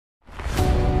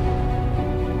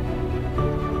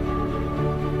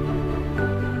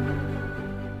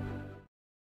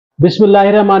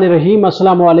बिस्मिल्लाहिर्रहमानिर्रहीम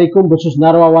अस्सलामु अलैकुम बस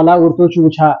नारवा वाला और तो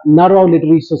वुछा नारवा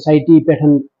लिटरेरी सोसाइटी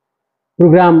पेठन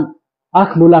प्रोग्राम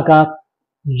अख मुलाकात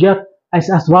यत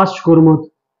अस वास कोरमुत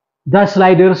द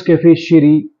स्लाइडर्स कैफे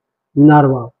शेरी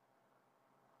नारवा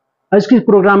अजकिस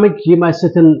प्रोग्रामिक यम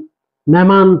सतन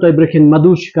मेहमान तो ब्रखिन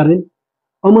मदूश करें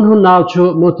अमन हुन नाव छु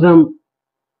मोहतरम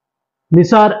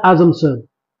निसार आजम सर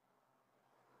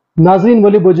नाजरीन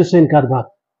वली बोझ से इनकार बात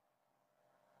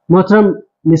मोहतरम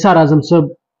निसार आजम सर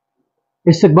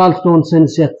इस्तकबाल तोन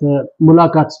सेंसियत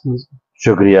मुलाकात मज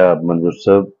शुक्रिया मंजूर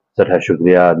साहब सठा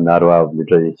शुक्रिया नारवा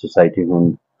लिटरेरी सोसाइटी हुन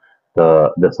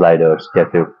द स्लाइडर्स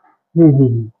कैफे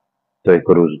तो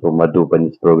करूज तो मधु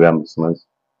पनिस प्रोग्राम्स मज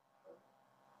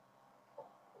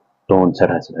तोन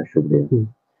सठा शुक्रिया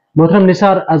मोहतरम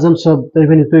निसार आजम साहब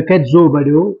तयवनी तो कत जो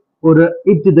बड़ो और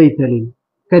इब्तिदाई तालीम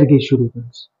करके शुरू कर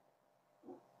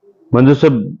मंजूर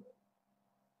साहब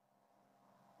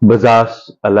बजास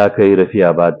इलाक़ाई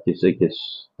रफ़ियाबाद किस अकिस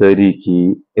तारीखी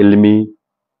इल्मी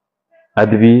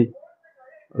अदबी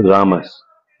गामस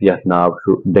यथ नाव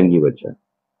छु डंगी वजह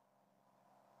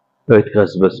अथ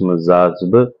कस्बस मज जास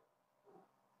बह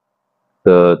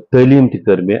तो तालीम त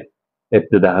कर मे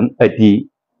इब्तिदाहन अति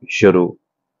शुरू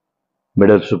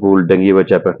मिडल स्कूल डंगी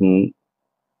वजह पे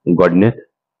गोडनेथ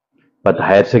पत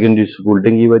हायर सेकेंडरी स्कूल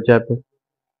डंगी वजह पे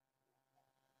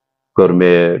कर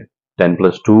मे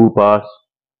 10+2 पास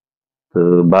तो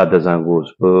बाद गोस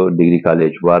डिग्री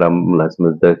कॉलेज बारामुला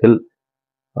मज दाखिल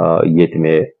ये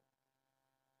में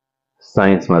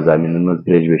साइंस मजामिन मज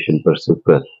ग्रेजुएशन परस्यू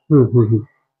कर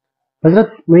हजरत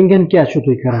वंकन क्या छु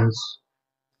तुई करान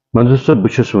मंजूर साहब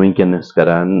बस वंकस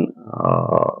करान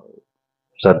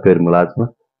सरकारी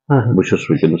मुलाजमत बस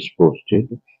वंकस post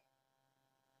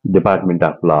department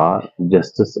of law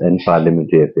justice and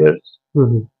parliamentary affairs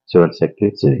civil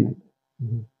secretary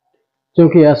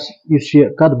क्योंकि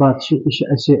कद बात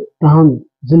तहम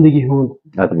जिंदगी हूँ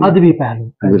अदबी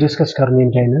पहलू डिस्कस करने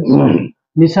चाहिए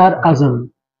निसार आजम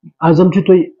आजम तो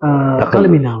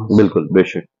कलमी नाम बिल्कुल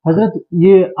बेशक हजरत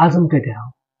ये आजम कहते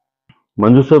हैं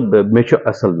मंजूर साहब मे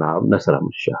असल नाम नसर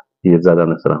अहमद शाह ये ज्यादा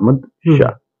नसर अहमद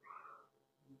शाह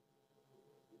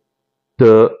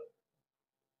तो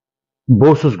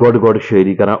बहुत गोड गोड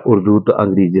शायरी करा उर्दू तो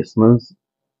अंग्रेजीस मज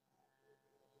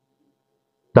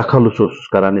तखलुस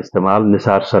करान इस्तेमाल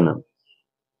निसार सनम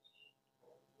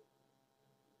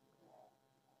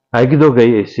अकि दो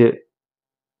गई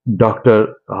डॉक्टर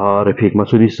रफीक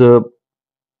मसूरी साहब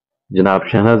जनाब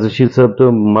शहनाज रशीद साहब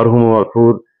तो मरहूम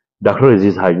मकफूर डॉक्टर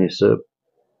अजीज हाजनी साहब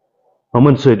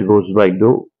अमन सत गोस बह अक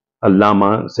दो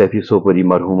अल्लामा सैफी सोपरी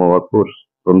मरहूम मकफूर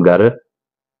उन गर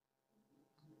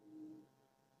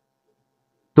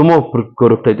तमो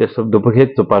कोरुक तब दोपक है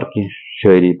तो पर की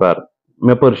शायरी पर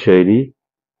मे पर शायरी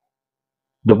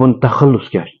दोपन तखलुस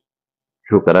क्या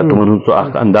शो करा तुमन सो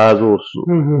अंदाज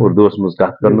उर्दू मज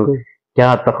कत कर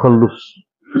क्या तखलुस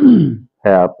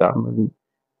है आपका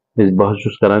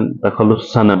बहुत करान तखलुस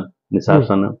सनम निसार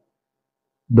सनम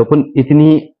दोपन इतनी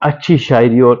अच्छी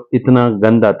शायरी और इतना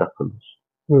गंदा तखलुस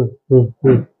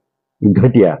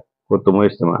घटिया और तुम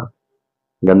इस्तेमाल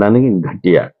गंदा नहीं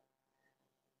घटिया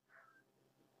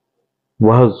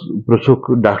वह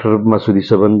पृछुक डॉक्टर मसूदी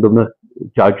सबन दोन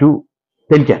चाचू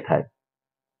तेल क्या था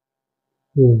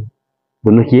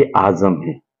दोनों ये आजम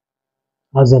है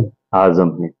आजम आजम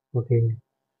है ओके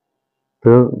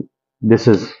तो दिस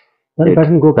इज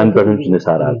तन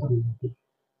निसार आजम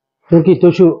क्योंकि तो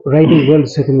राइटिंग वर्ल्ड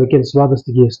से वंकस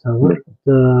वाबस्तगी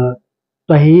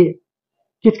तो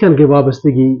कित कन के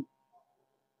वाबस्तगी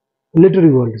लिटरेरी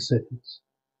वर्ल्ड से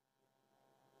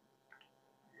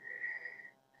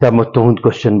तब तुहद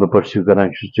क्वेश्चन बह परस्यू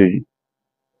करान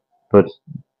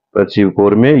परस्यू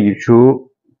कोर मे यह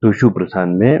तुशु प्रसान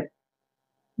में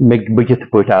बह कित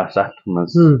पे अत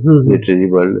मज लिटरेरी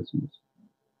वर्ल्ड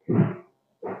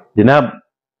जनाब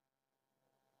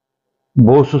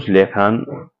बहुत लेखान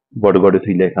गोड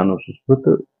गोडथु लेखान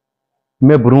तो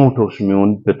मे ब्रोट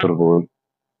मोन पितर बोल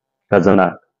कजन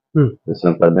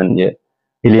पदन ये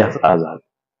इलियास आजाद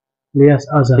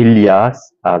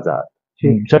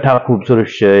सठा खूबसूरत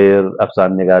शेर अफसान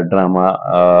निगार drama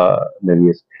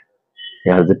नवीस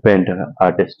paint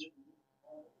artist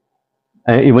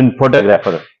even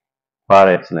photographer फार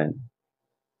एक्सलेंट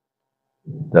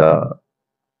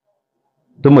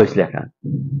तुम लेखान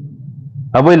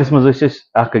अवैलस मज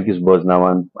अकिस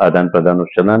बोजनावान आदान प्रदान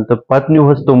चलान तो पत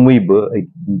न्यूहस तुम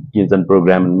बन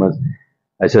प्रोग्राम मज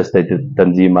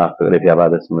तंजीम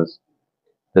रफियाबाद मज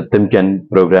तो तम कन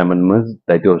प्रोग्राम मज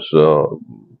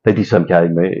तती समझा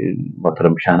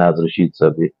मोहतरम शहनाज रशीद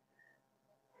साहब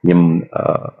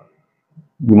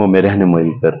यमो मे रहनुमाई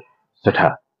कर सठा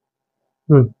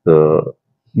तो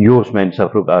یہ میانہ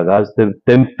سفرک آغاز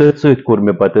تمہ ست کور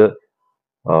مے پتہ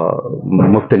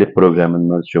مختلف پروگرامن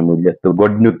من شمولیت تو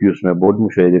گۄڈنیُک یُس مے بوٚڑ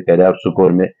مشاہدٕ کریو سُہ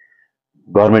کوٚر مےٚ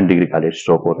گورمنٹ ڈگری کالج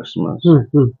سوپورس منٛز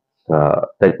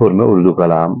تتہِ پوٚر مےٚ اردو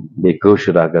کلام بیٚیہِ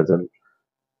کٲشُر اکھ غزل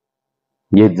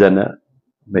ییٚتہِ زن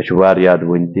مےٚ چھُ وار یاد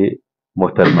وُنہِ تہِ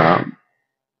محترمہ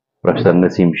پروفیسر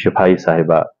نسیم شفایی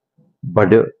صاحبہ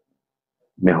بڑٕ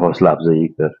مےٚ حوصلہٕ افضٲیی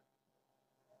کٔر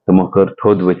تمو کٔر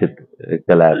تھوٚد ؤتھِتھ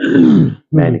کلیپ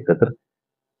میانہِ خٲطرٕ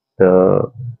تہٕ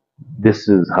دس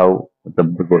از ہاؤ مطلب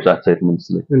بہٕ گوٚوُس اتھ سۭتۍ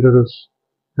منسلک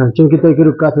چونکہ تُہۍ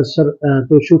کٔرِو کتھ سر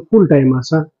تُہۍ چھِو فل ٹایم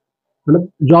آسان مطلب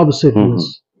جاب سۭتۍ منٛز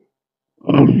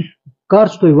کر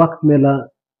چھُ تۄہہِ وقت میلان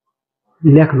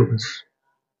لیکھنُک حظ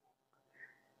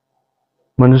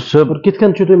منظور صٲب اور کِتھ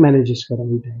کٔنۍ چھِو تُہۍ مینیج کران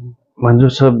یہِ ٹایم منظور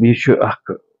صٲب یہ چھُ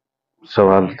اکھ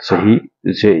سوال صحیح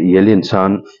زِ ییٚلہِ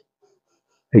انسان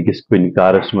أکِس کُنہِ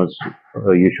کارس منٛز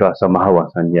یہِ چھُ آسان محو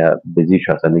آسان یا بِزی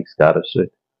چھُ آسان أکِس کارس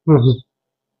سۭتۍ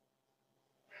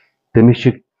تٔمِس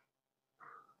چھِ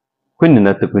کُنہِ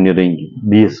نتہٕ کُنہِ رٔنگۍ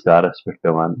بیٚیِس کارس پٮ۪ٹھ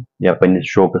پیٚوان یا پننِس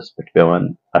شوقس پٮ۪ٹھ پیٚوان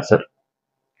اثر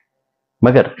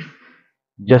مگر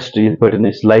جسٹ یِتھ پٲٹھۍ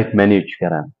أسۍ لایف مینیج چھِ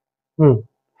کران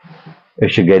أسۍ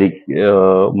چھِ گرِکۍ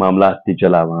معاملات تہِ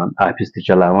چلاوان آفس تہِ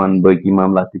چلاوان باقٕے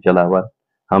معاملات تہِ چلاوان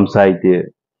ہمساے تہِ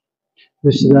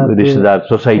رشتہٕ دار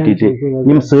سوسایٹی تہِ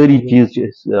یِم سٲری چیٖز چھِ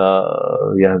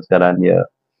أسۍ یہِ حظ کران یہِ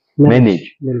مینیج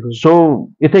سو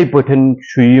یِتھے پٲٹھۍ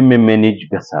چھُ یہِ مےٚ مینیج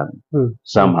گژھان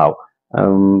سم ہاؤ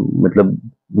مطلب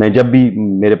میں جب بھی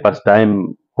میرے پاس ٹائم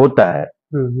ہوتا ہے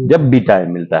جب بھی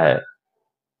ٹائم ملتا ہے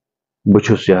بہٕ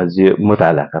چھُس یہِ حظ یہِ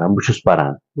مطالعہ کران بہٕ چھُس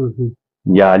پران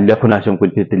یا لیکھُن آسیٚم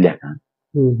کُنہِ پھرِ تہِ لیکھان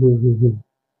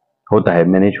ہوتا ہے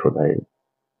مینیج ہوتا ہے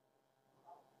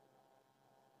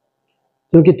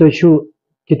کیونکہ تُہۍ چھِو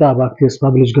کِتاب اکھ تہِ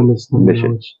پبلش گٔمٕژ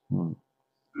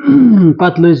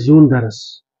پتہٕ لٔج زوٗن درس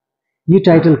یہِ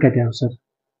ٹایٹل کتہِ آو سر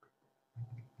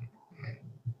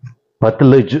پتہٕ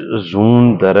لٔج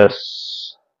زوٗن درس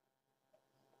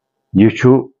یہِ چھُ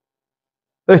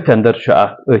أتھۍ اندر چھُ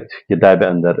اکھ أتھۍ کِتابہِ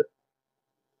اندر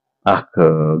اکھ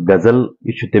غزل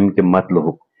یہِ چھُ تمہِ کہِ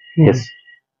مطلبُک حصہٕ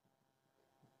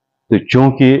تہٕ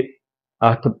چوٗنکہِ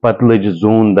اتھ پتہٕ لٔج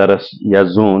زوٗن درس یا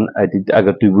زوٗن اتہِ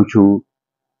اگر تُہۍ وٕچھِو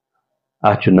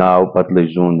اتھ چھُ ناو پتہٕ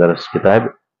لٔج زوٗن درس کِتابہِ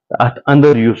اتھ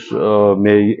اندر یُس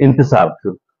مےٚ یہِ انتساب چھُ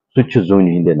سُہ تہِ چھُ زوٗنہِ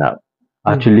ہِنٛدِ ناوٕ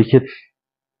اتھ چھُ لیکھِتھ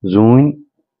زوٗنۍ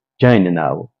چانہِ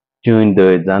ناوٕ چٲنۍ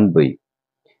دٲدۍ زان بٔے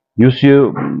یُس یہِ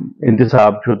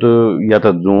انتساب چھُ تہٕ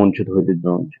یتتھ زوٗن چھُ تہٕ ہُتِتھ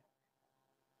زوٗن چھُ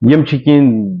یِم چھِ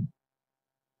کینٛہہ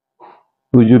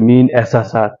میٲنۍ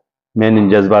احساسات میانٮ۪ن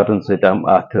جذباتن سۭتۍ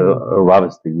اتھ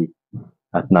وابستگی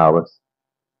اتھ ناوس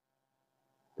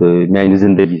تہٕ میانہِ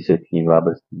زندگی سۭتۍ کینٛہہ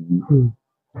وابستگی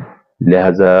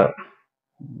لہذا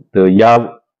تہٕ یہِ آو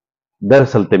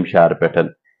دراصل تمہِ شعرٕ پٮ۪ٹھ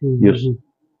یُس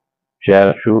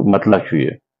شعر چھُ مطلب چھُ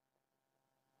یہِ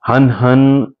ہن ہن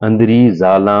أنٛدری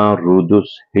زالان روٗدُس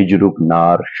ہجرُک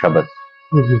نار شبس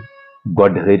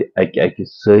گۄڈٕ ہٕرۍ اکہِ اکہِ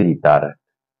سٲری تارک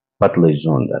پتہٕ لٔج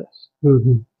زوٗن درس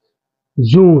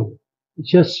زوٗن یہِ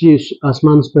چھَس یہِ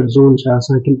آسمانس پٮ۪ٹھ زوٗن چھِ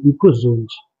آسان کِنہٕ یہِ کُس زوٗن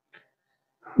چھُ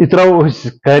یہِ ترٛاوو أسۍ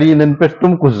قٲریٖنن پٮ۪ٹھ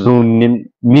تِم کُس زوٗن نِنۍ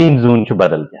میٲنۍ زوٗن چھُ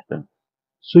بدل کینٛہہ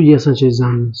سُہ یژھان چھِ أسۍ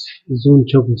زانُن زوٗن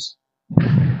چھُ کُس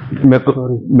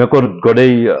مےٚ کوٚر گۄڈے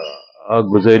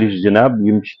گُزٲرِش جناب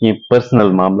یِم چھِ کینٛہہ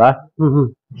پٔرسنل معاملات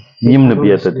یِم نہٕ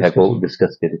بیٚیہِ ییٚتٮ۪تھ ہٮ۪کو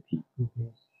ڈسکس کٔرِتھ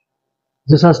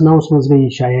 2009 منٛز گٔے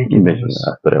یہِ شایع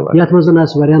یتھ منٛز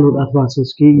آسہِ واریاہن ہُنٛد اتھوار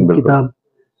کہِ یہِ کِتاب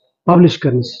پبلش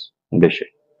کرنس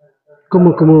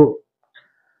کٕمو کٕمو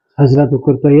حضراتو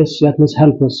کوٚر تۄہہِ یتھ منٛز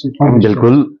ہیلپ ٲس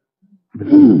بالکل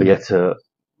بہٕ یژھٕ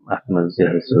اتھ منٛز یہِ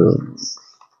حظ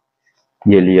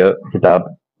ییٚلہِ یہِ کِتاب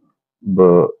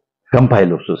بہٕ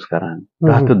کمپایل اوسُس کران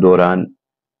تتھ دوران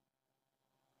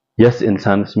یۄس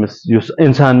یُس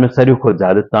انسان مےٚ ساروی کھۄتہٕ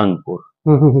زیادٕ تنگ کوٚر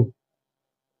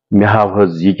مےٚ ہاو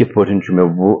حظ یہِ کِتھ پٲٹھۍ چھُ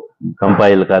مےٚ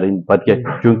کمپایل کرٕنۍ پتہٕ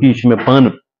کیٛاہ چوٗنکہِ یہِ چھِ مےٚ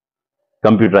پانہٕ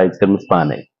کمپیوٗٹرایز کٔرمٕژ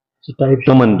پانے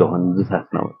تِمن دۄہن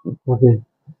 2009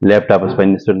 لیپ ٹاپس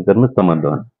پننِس پٮ۪ٹھ کٔرمٕژ تِمن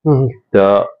دۄہن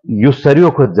تہٕ یُس ساروی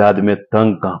کھۄتہٕ زیادٕ مےٚ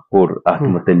تنگ کانٛہہ کوٚر اتھ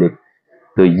مُتعلق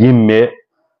تہٕ یٔمۍ مےٚ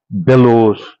دِل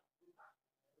اوس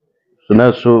سُہ نہ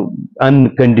سُہ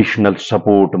انکنڈیشنل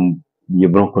سپورٹ یہِ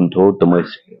برونٛہہ کُن تھوٚو تِم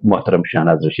ٲسۍ محترم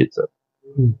شہناز رشیٖد صٲب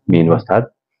میٲنۍ وۄستاد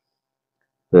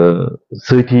تہٕ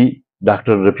سۭتی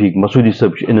ڈاکٹر رفیٖق مسعوٗدی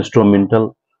صٲب چھِ انسٹرومینٹل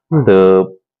تہٕ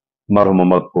مرحوٗم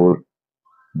مقبوٗر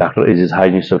ڈاکٹر عزیز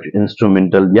حاجی صٲب چھِ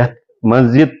انسٹرومینٹل یتھ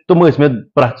منٛز یہِ تِم ٲسۍ مےٚ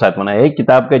پرٛٮ۪تھ ساتہٕ ونان ہے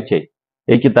کِتاب کتہِ چھے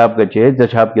ہے کِتاب کتہِ چھے ہے ژےٚ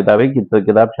چھاپ کِتاب ہے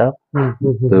کِتاب چھاپ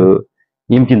تہٕ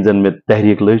ییٚمہِ کِنۍ زن مےٚ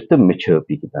تحریٖک لٔج تہٕ مےٚ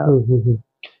چھٲپ یہِ کِتاب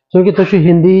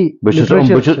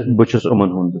بہٕ چھُس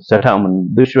یِمن ہُنٛد سٮ۪ٹھاہ یِمن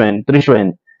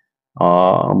دۄشوٕنی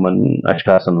من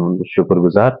اشخاصن ہند شکر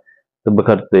گزار تو بہ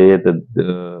کر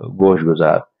گوش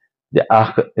گزار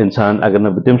اخ انسان اگر نہ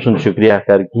تم سن شکریہ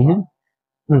کر کہین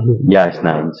یہ آس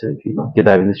نا انصافی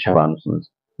کتاب ہندس شبانس مز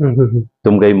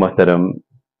تم گئی محترم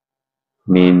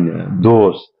مین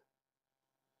دوست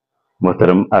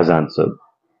محترم اذان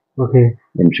صاحب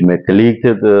میں کلیگ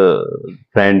تہ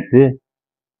فرینڈ تہ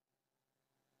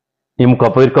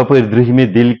کپر کپر درہمہ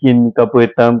دل کن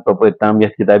کپر تام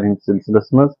یتھ کتاب ہند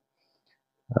سلسلس مز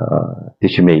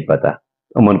تہ مے پتہ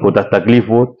امن کوتہ تکلیف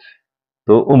ووت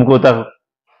تو کوتہ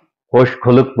خوش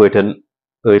خلق پٹن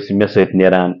مے ست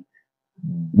نیران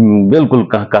بالکل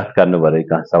کت کرنے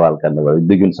ورائے سوال کرنے ورائے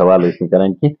دگن سوال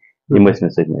کران کی مے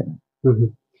ست نیران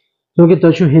چونکہ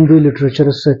تہ ہندی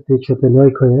لٹریچرس ست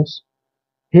لائق ہوئس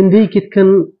ہندی کت کن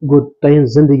گو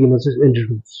تہذ زندگی مز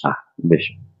انٹروڈیوس بے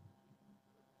شک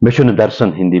مے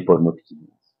درسن ہندی پورمت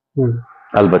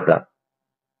البتہ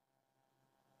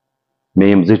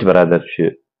مے زٹ برادر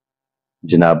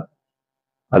جناب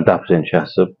الطاف حسین شاہ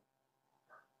صاحب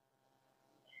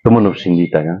تمن ہندی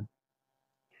تگان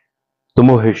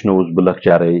تمو ہیچنوس بہ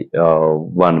لکچارے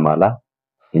ون مالا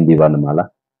ہندی ون مالا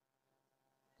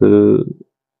تو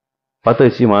پتہ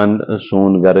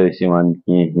سون گھر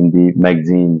کی ہندی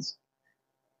میگزینز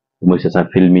تم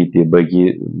فلمی تہ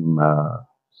باقی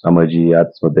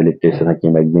سماجیات متعلق کی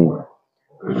میگزین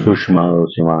سشما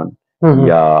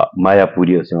یا مایا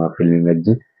پوری فلمی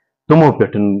میگزین تمو پہ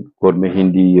کور میں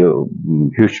ہندی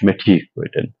ہیوچ میں ٹھیک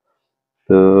پہ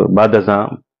تو بعد ازاں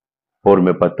پور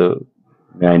میں پتہ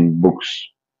میان بکس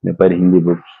میں پر ہندی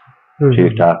بکس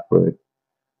ٹھیک ٹھاک پہ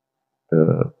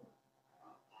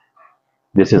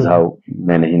دس از ہاؤ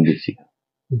میں نے ہندی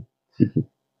سیکھی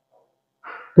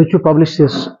تھی پبلش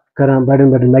کران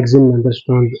بڑن بڑن میگزین ممبرس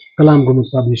تہد کلام گومت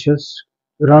پبلشس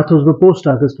رات بہ پوسٹ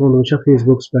اخ تہد وچ فیس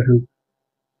بکس پہ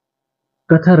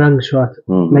کتھا رنگ ات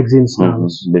میگزینس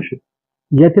ناوس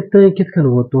یہ تھی کت کن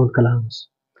ووت تہد کلامس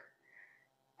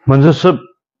منظور صاحب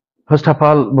فرسٹ آف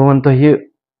آل بہ ون تہ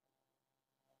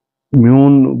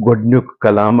میون گۄڈنیُک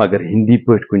کلام اگر ہندی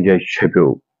پہ کن جائے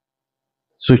چھپیو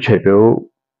سہ چھپیو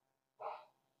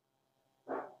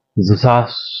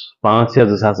 2005 یا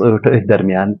 2008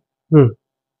 درمیان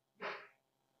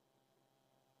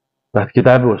تک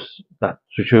کتاب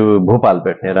سہ بھوپال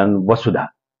پہ نیران وسودھا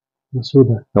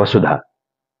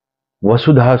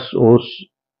وسودھاس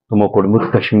تمو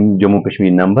کوڑمت جموں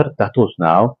کشمیر نمبر تک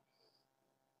ناو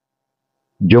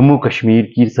جموں کشمیر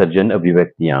کی سرجن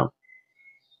ابھیویکتیاں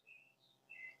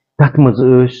تک مز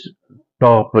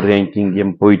ٹاپ رینکنگ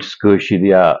یم پوئٹس کشر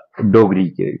یا ڈوگری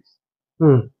کے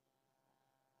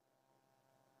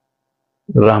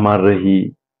رحمان رہی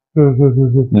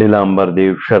نیلامبر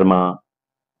دیو شرما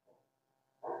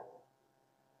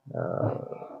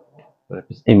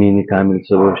امین کامل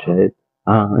صاحب شاید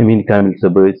امین کامل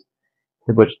صاحب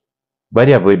بڑ بڑ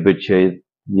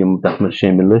یم تک مز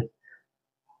شامل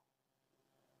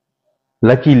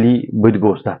لکیلی بت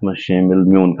گوس تک مز شامل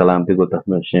میون کلام تہ گو تک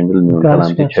مز شامل میون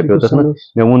کلام تہ چھپیو تک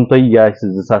مز مے وون تہ یہ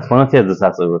 2005 یا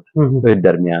 2008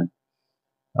 درمیان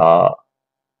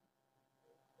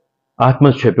ات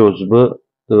مز چھپیوس بہ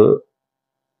تو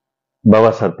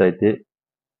بواسر تہ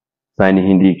سانہ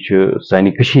ہندی سانہ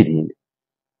کشیر ہند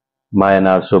مایا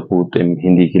ناز سپوت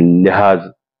ہندی کے لحاظ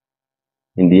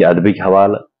ہندی ادبک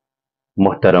حوالہ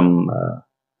محترم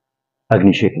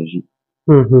اگنی شیکھر جی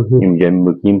یم جامع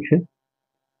مقیم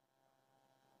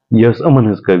یہ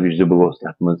امن ہز کوش بہ گوس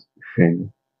تک مز شامل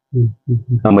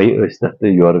امے تک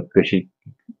یور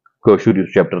کشر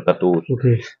چیپٹر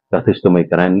تک تمے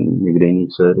کران نگرانی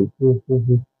ساری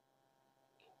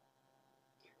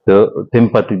تو تم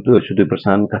پتہ تھی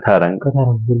پرسان کتھا رنگ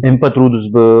ام پتہ رودس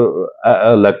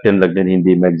بہ لکٹن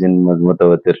ہندی میگزین مز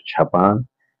متواتر چھپان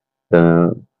تو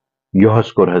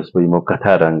یہس کورہس بہ یمو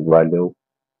کتھا رنگ والیو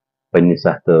پنس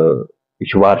ات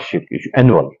یہ وارشک یہ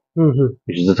اینول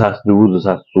یہ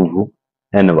 2013-2024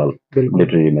 اینول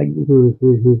لٹریری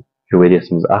میگزین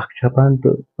ؤریس مز اخ چھپان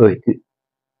تو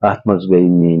ات مز گئی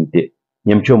مین تہ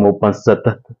یم یمو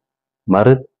 75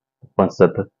 مرد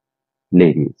 75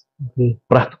 لیڈیز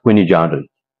پرت کن جانر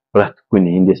پرت کن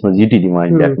ہندس مز یہ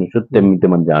دن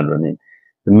تمن جانرن ہند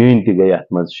تو مین تہ گئی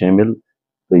ات مز شامل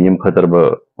تو یم خاطر بہ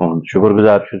شکر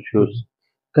گزار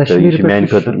میان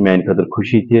خاطر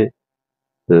خوشی تہ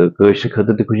تو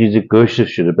خاطر تہ خوشی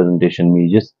زر ریپرزنٹیشن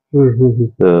میجس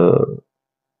تو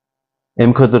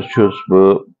ام خاطر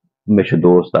بہ مے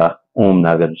دوست اخ اوم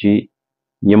ناگر جی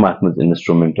یم ات مز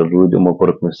انسٹرومنٹل رود یمو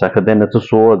کورک مے سخت ہے نہ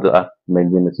سوز ات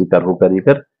میگزینس یہ کرو کر یہ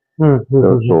کر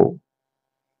so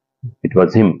it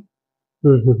was him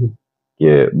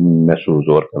کہ میں سوز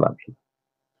اور کلام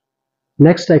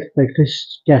نیکسٹ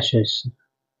ایکسپیکٹیشن کیا ہے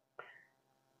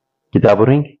کتابو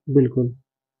رنگ بالکل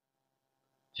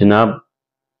جناب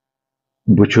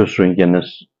بہٕ چھُس وٕنکیٚنس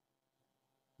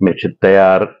مےٚ چھُ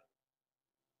تیار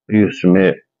یُس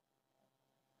مےٚ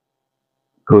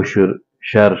کٲشُر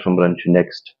شعر سُمرن چھُ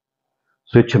نیکسٹ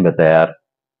سُہ تہِ چھُ مےٚ تیار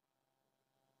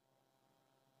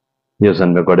یُس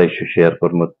زن مےٚ گۄڈے چھُ شیر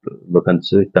کوٚرمُت لُکن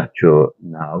سۭتۍ تتھ چھُ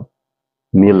ناو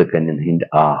میٖلہٕ کنٮ۪ن ہٕنٛدۍ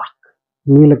آکھ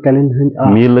میٖلہٕ کَلٮ۪ن ہٕنٛدۍ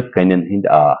آکھ میٖلہٕ کنٮ۪ن ہٕنٛدۍ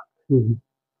آکھ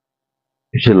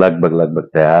یہِ چھِ لگ بگ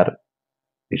تیار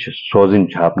یہِ چھِ سوزٕنۍ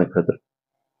چھاپنہٕ خٲطرٕ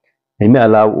اَمہِ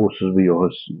علاوٕ اوسُس بہٕ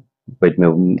یِہُس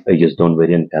پٔتمیو 1-2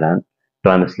 ؤرین کران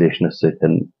ٹرانسلیشنس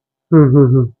سۭتۍ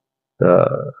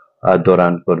تہٕ اتھ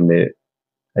دوران کوٚر مےٚ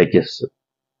أکِس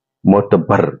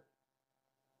معتبر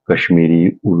کشمیٖری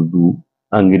اردوٗ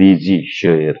انگریزی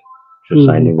شٲعر چھُ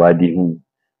سانہِ وادی ہُنٛد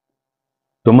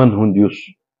تِمن ہُنٛد یُس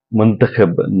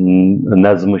منتخب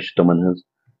نظمہٕ چھِ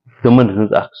تِمن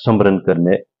ہٕنٛز اکھ سۄمبرن کٔر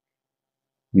مےٚ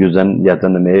یُس زن یتھ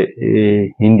زن مےٚ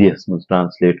ہندیَس منٛز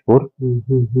ٹرانسلیٹ کوٚر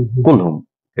کُلہُم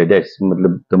کھٔتۍ اَسہِ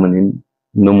مطلب تِمن ہٕنٛدۍ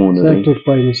نموٗنہٕ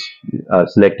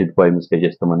سِلیکٹِڈ پویمٕز کھٔتۍ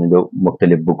اَسہِ تِمن ہٕنٛدیو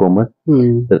مُختلِف بُکو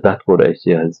منٛز تہٕ تتھ کوٚر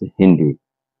اَسہِ یہِ حظ ہندی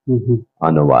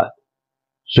انواد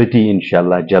سُہ تہِ انشاء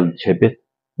اللہ جلد چھٔپِتھ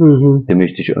تمِچ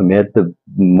تہِ چھِ اُمید تہٕ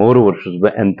مور اوور چھُس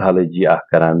بہٕ اینتھالجی اکھ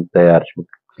کران تیار چھُ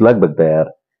لگ بگ تیار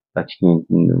تتھ چھِ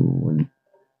کینٛہہ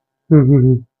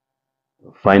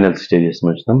فاینل سٹیجس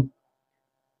منٛز چھِ تِم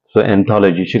سۄ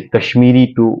اینتھالجی چھِ Kashmiri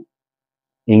two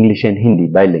English and Hindi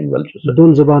bye چھُ سُہ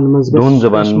دۄن زبانن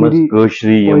منٛز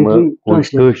کٲشرِ یِمہٕ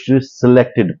کٲشرِ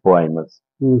selected پویمٕز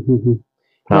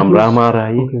from Brahma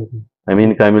Rahi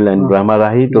Amin Kamil and Brahma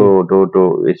Rahi to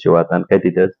أسۍ چھِ واتان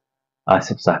کتہِ حظ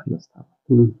آصف صاحبس تام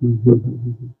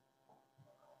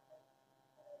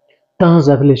تہنٛز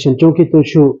ایفلیشن چوٗنٛکہِ تُہۍ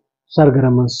چھِو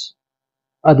سرگرم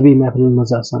ادبی محفلن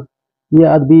منٛز آسان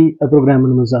یا ادبی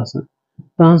پروگرامن منٛز آسان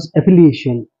تہنٛز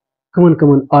ایفلیشن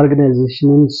کمن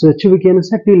آرگنایزیشنن سۭتۍ چھِ وٕنکیٚنس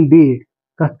ٹِل ڈیٹ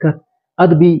کتھ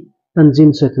ادبی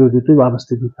تنظیٖم سۭتۍ روٗدِو تُہۍ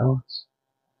وابستگی تھاوان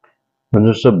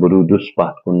بہٕ روٗدُس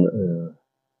پتھ کُن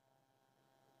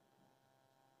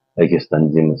أکِس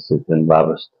تنظیٖمس سۭتۍ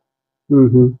وابستہٕ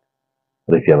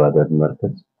رفیع آباد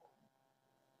مرکز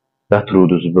تتھ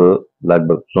روٗدُس بہٕ لگ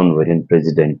بگ 2 ؤرین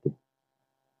پریزیڈنٹ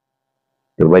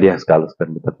تہٕ واریاہس کالس کٔر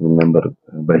مےٚ تتھ ممبر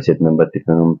بحثیت ممبر تہِ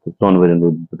کٲم تہٕ 2 ؤرین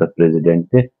روٗدُس بہٕ تتھ پریزیڈنٹ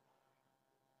تہِ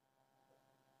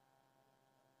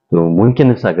تہٕ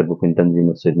وٕنکیٚنس اگر بہٕ کُنہِ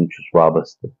تنظیٖمس سۭتۍ چھُس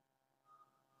وابستہٕ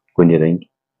کُنہِ رنگہِ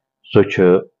سۄ چھِ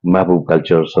محبوٗب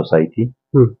کلچرل سوسایٹی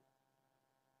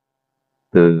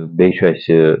تہٕ بیٚیہِ چھُ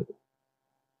اَسہِ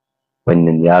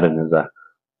پننٮ۪ن یارن ہٕنٛز اکھ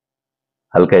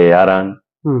حلقہ یاران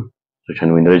سُہ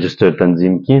چھُنہٕ وُنہِ رجسٹٲرڈ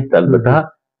تنظیٖم کینٛہہ تہٕ البتہ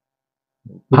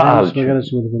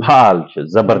فعال چھِ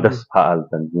زبردست فعال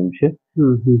تنظیٖم چھِ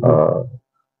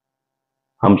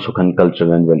ہم سکھن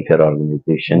کلچرل اینڈ ویلفیئر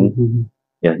آرگنایزیشن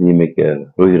ییٚمِکۍ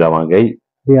روحی رواں گٔے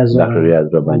ڈاکٹر ریاض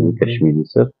ربانی کشمیٖری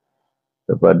صٲب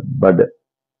تہٕ بڑٕ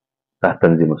تتھ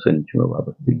تنظیٖمس سۭتۍ چھُ مےٚ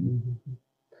وابستگی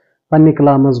پننہِ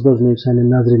کلام منٛز بوزنٲیِو سانٮ۪ن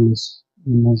ناظریٖنن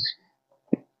منٛز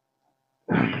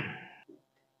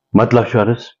مطلب چھُ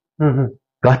عرض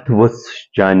کتھ ؤژھ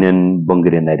چانٮ۪ن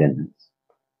بۄنگرٮ۪ن نرٮ۪ن ہٕنٛز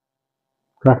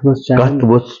کتھ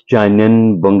ؤژھ چانٮ۪ن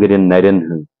بۄنگرٮ۪ن نرٮ۪ن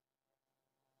ہٕنٛز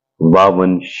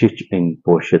واوَن شِچھ أنۍ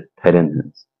پوشِتھ تھرٮ۪ن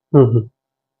ہٕنٛز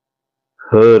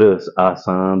ہٲر ٲس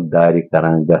آسان دارِ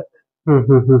کران گتھ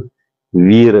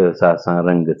ویٖر ٲس آسان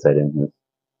رنگہٕ ژرٮ۪ن ہٕنٛز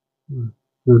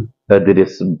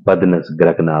أدرِس بدنس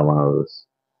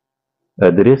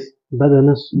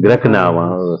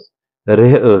گرکناوان ٲس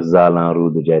ریٚہہ ٲس زالان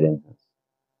روٗدٕ جرٮ۪ن ہٕنٛز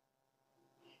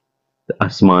تہٕ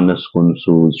اسمانس کُن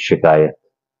سوٗز شِکایت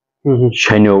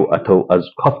چھنیو اتھو از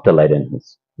کھۄفتہٕ لرٮ۪ن ہٕنٛز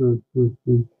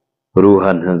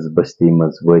روٗحن ہٕنٛز بستی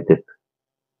منٛز وٲتِتھ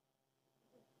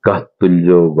کتھ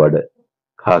تُلزیو گۄڈٕ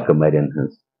خاکہٕ مرٮ۪ن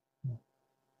ہٕنٛز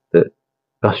تہٕ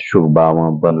کس چھُکھ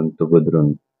باوان بنُن تہٕ گُدرُن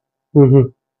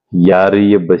یارٕ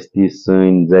یہِ بستی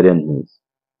سٲنۍ زرٮ۪ن ہٕنٛز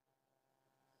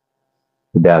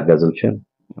بیاکھ غزل چھِ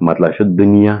مطلب چھُ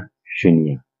دُنیا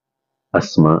شُنیا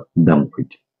اسما دم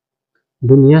پھٕٹۍ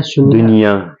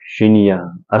دُنیا شُنیا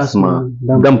اسما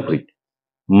دم پھٕٹۍ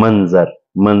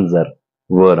منظر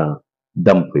وٲران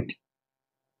دم پھٕٹۍ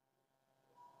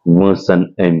وٲنسن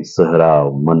أمۍ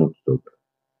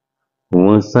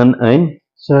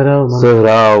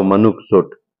سہراو منُک ژوٚٹ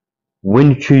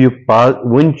وُنہِ چھُ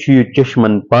یہِ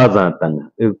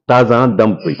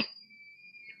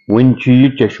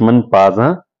چشمن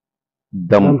تازان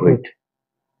دم پھٕٹۍ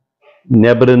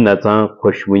نٮ۪برٕ نژان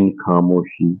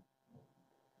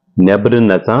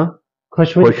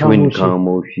خۄشوٕنۍ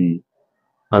خاموشی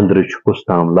أنٛدرٕ چھُ کُس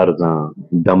تام لرزان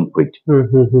دم پھٕٹۍ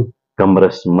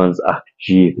کمرس منٛز اکھ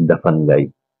چیٖخ دفن گے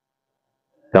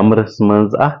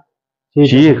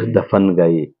شیخ دفن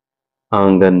گئے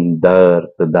آنگن دار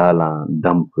تو دالان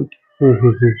دم پھٹ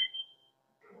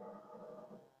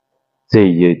ژے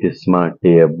ییٚتِس ما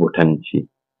ٹیب وُٹھان چھی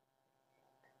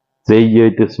ژے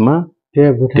ییٚتِس ما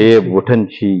ٹیب وُٹھان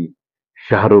چھی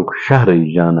شہرُک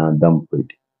شہرٕے جانان دم پھٹ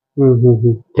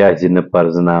کیازِ نہٕ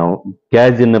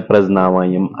پرزناوان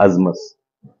یِم عزمس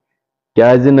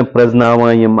کیازِ نہٕ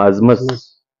پرزناوان یِم عزمس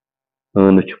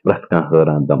ٲنہٕ چھُ پرٛٮ۪تھ کانٛہہ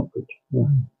حٲران دم پھٹ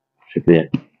شُکریہ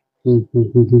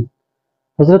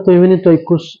حضرت تُہۍ ؤنِو تۄہہِ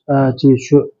کُس چیٖز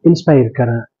چھُ اِنسپایر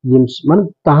کران یِم مطلب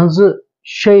تہنٛزِ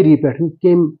شٲعری پٮ۪ٹھ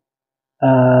کٔمۍ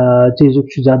چیٖزُک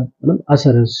چھُ زیادٕ مطلب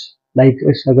اثر حظ لایک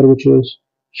أسۍ اگر وٕچھو أسۍ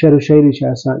شعر و شاعری چھِ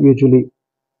آسان یوٗجؤلی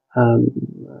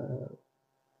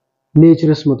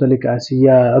نیچرس متعلق آسہِ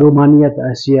یا رومانیت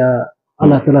آسہِ یا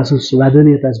اللہ تعالیٰ سٕنٛز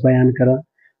وحدانیت آسہِ بیان کران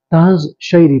تہنٛز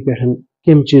شٲعری پٮ۪ٹھ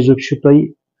کٔمۍ چیٖزُک چھُ تۄہہِ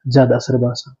زیادٕ اثر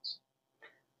باسان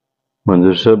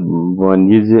منظور صٲب بہٕ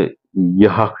وَنہٕ یہِ زِ یہِ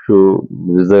حق چھُ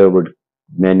رِزٲروٕڈ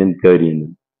میانٮ۪ن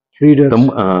قٲریٖنن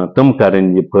تِم کرن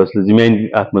یہِ فٲصلہٕ زِ میانہِ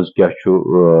اتھ منٛز کیاہ چھُ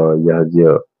یہِ حظ یہِ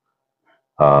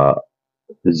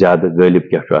زیادٕ غٲلب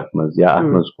کیاہ چھُ اتھ منٛز یا اتھ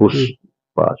منٛز کُس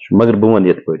پاس چھُ مگر بہٕ وَنہٕ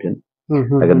یِتھ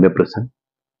پٲٹھۍ اگر مےٚ پرژھن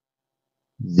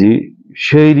زِ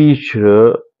شٲعری چھِ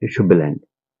یہِ چھُ بلینڈ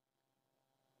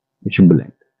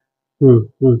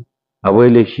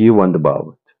اوٲلے چھِ یہِ ونٛدٕ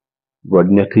باوت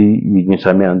گۄڈٕنیتھٕے ییٚمہِ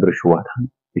ساتہٕ مےٚ أنٛدرٕ چھُ وۄتھان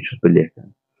یہِ چھُس بہٕ لیکھان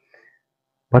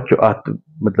پتہٕ چھُ اتھ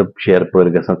مطلب شیر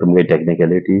پٲرۍ گژھان تِم گٔے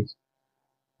ٹیکنِکیلٹیٖز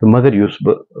تہٕ مگر یُس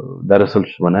بہٕ دراصل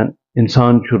چھُس ونان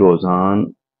انسان چھُ روزان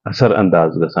اثر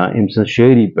انداز گژھان أمۍ سٕنٛز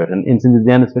شٲعری پٮ۪ٹھ أمۍ سٕنٛدِس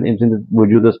ذہنس پٮ۪ٹھ أمۍ سٕنٛدِس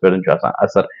وجوٗدس پٮ۪ٹھ چھُ آسان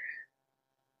اثر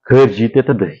خٲرجی تہِ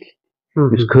تہٕ دٲخلی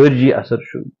یُس خٲرجی اثر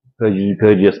چھُ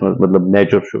خٲرجیس منٛز مطلب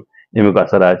نیچر چھُ امیُک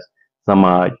اثر آسہِ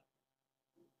سماج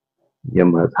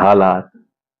یِم حظ حالات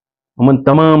یِمن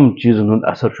تمام چیٖزن ہُنٛد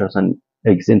اثر چھُ آسان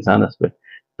أکِس انسانس پٮ۪ٹھ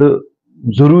تہٕ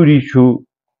ضروٗری چھُ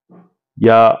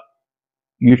یا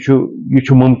یہِ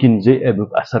چھُ مُمکِن زِ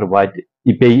امیُک اثر واتہِ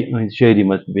یہِ پیٚیہِ أہنٛزِ شٲعری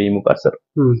منٛز تہِ پیٚیہِ امیُک اثر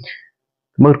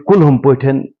مگر کُلہُم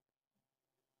پٲٹھۍ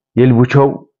ییٚلہِ وٕچھو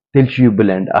تیٚلہِ چھُ یہِ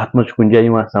بلینڈ اتھ منٛز چھُ کُنہِ جایہِ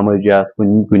یِوان سمٲجیات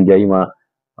کُنہِ جایہِ یِوان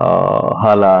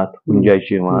حالات کُنہِ جایہِ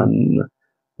چھُ یِوان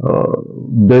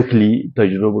دٲخلی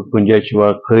تجرُبہٕ کُنہِ جایہِ چھُ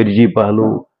یِوان خٲرجی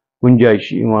پہلوٗ کُنہِ جایہِ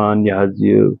چھُ یِوان یہِ حظ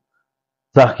یہِ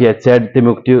ژکھ یا ژٮ۪ڈ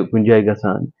تمیُک تہِ کُنہِ جایہِ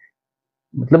گژھان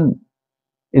مطلب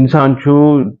انسان چھُ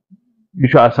یہِ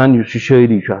چھُ آسان یُس یہِ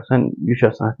شٲعری چھُ آسان یہِ چھُ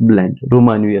آسان اتھ بلینڈ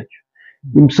رومانویت چھُ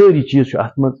یِم سٲری چیٖز چھُ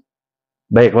اتھ منٛز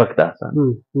بیک وقت آسان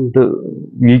تہٕ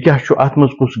یہِ کیاہ چھُ اتھ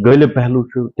منٛز کُس غٲلب پہلوٗ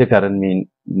چھُ تہِ کرن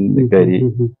میٲنۍ قٲری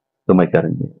تِمے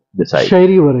کرن ڈِسایڈ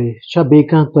شٲعری ورٲے چھا بیٚیہِ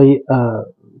کانٛہہ تۄہہِ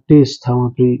ٹیسٹ تھاوان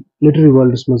تُہۍ لِٹرری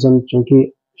وٲلڈس منٛز چوٗنکہِ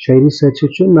شٲعری سۭتۍ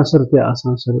سۭتۍ چھُ نثر تہِ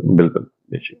آسان سر بِلکُل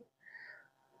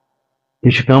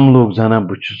یہِ چھِ کم لوٗکھ زانان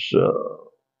بہٕ چھُس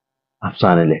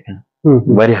افسانہٕ لیکھان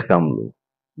واریاہ کم لوٗکھ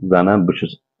زانان بہٕ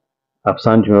چھُس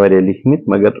افسانہٕ چھِ مےٚ واریاہ لیکھمٕتۍ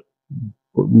مگر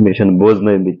مےٚ چھِنہٕ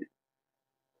بوزنٲومٕتۍ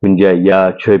کُنہِ جایہِ یا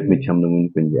چھٲپمٕتۍ چھَم نہٕ وُنہِ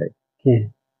کُنہِ جایہِ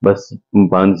بس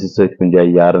پانسٕے سۭتۍ کُنہِ جایہِ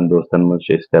یارن دوستن منٛز چھِ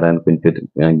أسۍ کران کُنہِ تہِ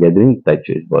گیدرِنگ تتہِ چھِ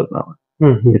أسۍ بوزناوان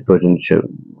یِتھ پٲٹھۍ چھِ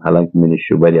حالانکہِ مےٚ نِش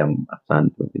چھُ واریاہ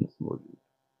افسانہٕ وٕنکیٚنس موجوٗد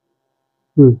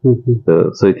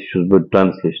تہٕ سۭتۍ چھُس بہٕ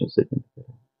ٹرانسلیشن سۭتۍ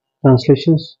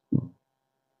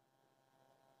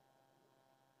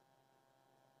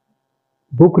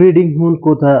بُک ریٖڈِنٛگ ہُنٛد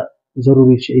کوٗتاہ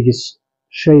ضروٗری چھُ أکِس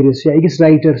شٲعرس یا أکِس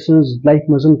رایٹر سٕنٛز لایفہِ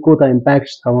منٛز کوٗتاہ اِمپیکٹ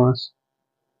چھُ تھاوان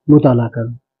مُطالعہ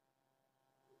کرُن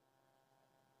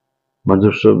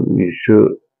منظور صٲب یہِ چھُ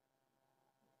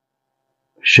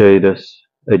شٲعرس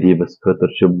ادیٖبس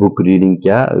خٲطرٕ چھُ بُک ریٖڈِنٛگ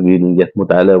کیاہ ریٖڈِنٛگ یتھ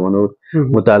مُطالعہ ونو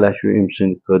مُطالعہ چھُ أمۍ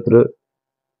سٕنٛدِ خٲطرٕ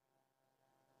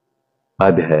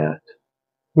آبِ حیات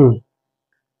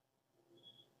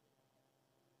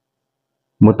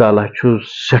مُطالعہ چھُ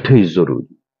سٮ۪ٹھٕے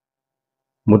ضروٗری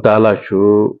مُطالعہ چھُ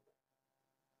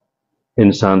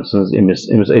انسان سٕنٛز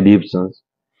أمِس ادیٖب سٕنٛز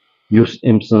یُس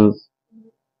أمۍ سٕنٛز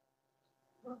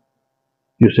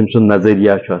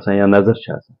نظریہ چھُ آسان یا نظر چھِ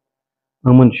آسان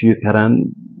یِمن چھُ یہِ کران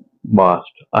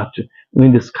واسٹ اتھ چھُ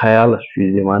أہنٛدِس خیالس چھُ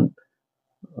یہِ دِوان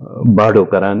باڈو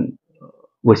کران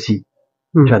ؤسیع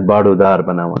چھُ اتھ باڈو دار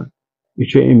بناوان یہِ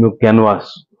چھُ امیُک کینواس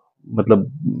مطلب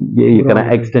یہِ کران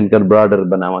ایکسٹینڈ کر براڈر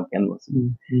بناوان کینواس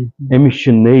أمِس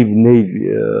چھِ نٔوۍ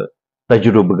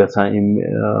تجرُبہٕ گژھان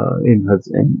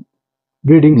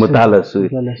مُطالعہ سۭتۍ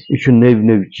یہِ چھُ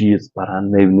نٔوۍ چیٖز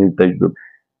پران نٔوۍ تجرُبہٕ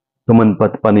تِمن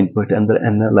پتہٕ پنٕنۍ پٲٹھۍ اندر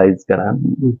اینالایز کران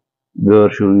غٲر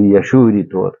شعوٗری یا شعوٗری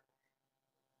طور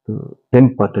تہٕ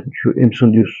تمہِ پتہٕ چھُ أمۍ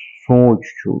سُنٛد یُس سونٛچ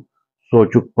چھُ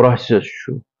سونٛچُک پروسیس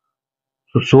چھُ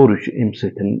سُہ سورُے چھُ اَمہِ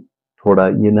سۭتۍ تھوڑا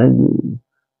یہِ نا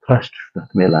تھرسٹ چھُ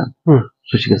تتھ مِلان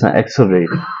سُہ چھُ گژھان ایکسلریٹ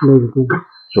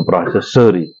سُہ پروسیس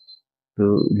سٲرٕے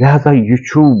تو لہذا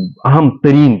یہ اہم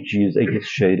ترین چیز أکِس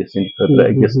شٲعرِ سٕنٛدِ خٲطرٕ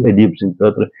أکِس ادیٖب سٕنٛدِ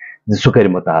خٲطرٕ زِ سُہ کرِ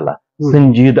مطالعہ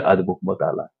سنجیٖد ادبُک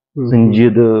مطالعہ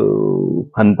سنجیٖد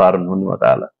فن پارن ہُنٛد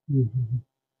مطالعہ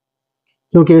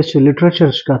کیونکہ أسۍ چھِ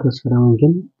لٹریچرٕچ کتھ حظ کران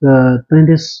وٕنکٮ۪ن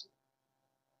تُہنٛدِس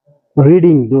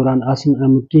ریڈنگ دوران آسن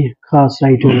آمٕتۍ کینٛہہ خاص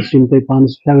رائٹرس یِم تۄہہِ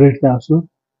پانس فیورٹ تہِ آسنو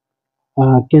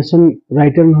کینٛژن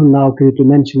رائٹرن ہُنٛد ناو کٔرِو تُہۍ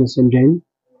مینشن أسۍ اَمہِ جایہِ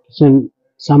سٲنۍ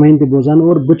سامعیٖن تہِ بوزان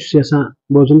اور بہٕ چھُس یژھان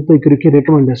بوزُن تُہۍ کٔرِو کینٛہہ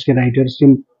رِکمنڈ اَسہِ کینٛہہ رائٹرس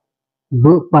یِم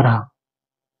بہٕ پرٕ ہا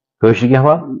کٲشِر کیٛاہ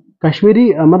ہوا کشمیٖری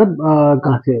مطلب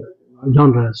کانٛہہ تہِ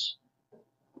جانرس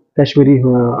کشمیٖری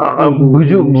بہٕ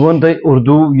وَنہٕ تۄہہِ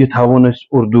اردو یہِ تھاوون أسۍ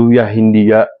اردو یا ہندی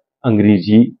یا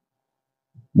انگریزی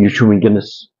یہِ چھُ وٕنکٮ۪نس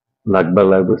لگ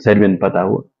بگ ساروین پتہ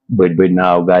بٔڑۍ بٔڑۍ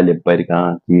ناو غالب پرِ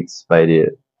کانٛہہ کیٖٹس پرِ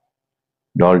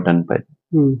ڈالٹن پرِ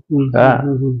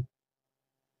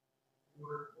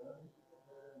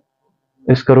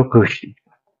أسۍ کرو کٲشرِ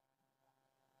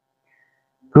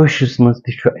کٲشرِس منٛز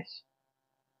تہِ چھُ اَسہِ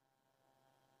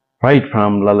رایٹ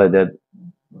فرام للہ دٮ۪د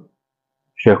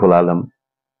شیخ العالم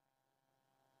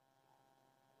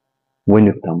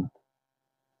وٕنیُک تامتھ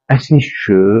اَسہِ نِش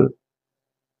چھُ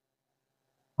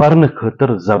پرنہٕ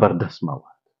خٲطرٕ زبردست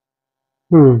مواد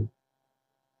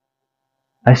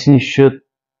اَسہِ نِش چھِ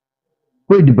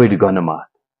بٔڑۍ بٔڑۍ گۄنہٕ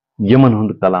یِمن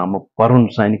ہُنٛد کلامہٕ پرُن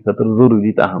سانہِ خٲطرٕ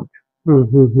ضروٗری تہٕ اہم چھُ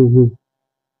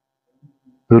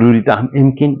ضروٗری تہٕ اہم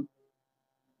اَمہِ کِنۍ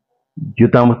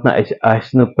یوٚتامتھ نہٕ اَسہِ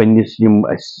آسہِ نہٕ پننِس یِم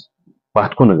اَسہِ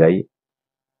پتھ کُن گٔے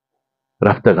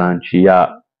رفتگان چھِ یا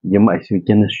یِم اَسہِ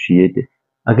وٕنکٮ۪نس چھِ ییٚتہِ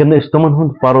اگر نہٕ أسۍ تِمن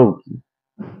ہُنٛد پرو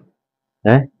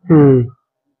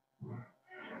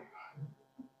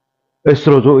أسۍ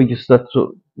روزو أکِس تتھ سُہ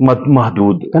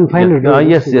محدوٗد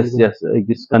یس یس یس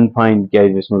أکِس کنفاینڈ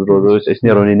کیجس منٛز روزو أسۍ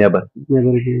نیرو نہٕ نٮ۪بر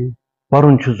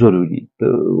پرُن چھُ ضروٗری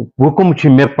تہٕ حُکم چھِ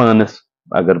مےٚ پانس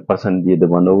اگر پسندیٖدٕ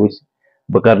ونو أسۍ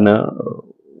بہٕ کرٕ نہٕ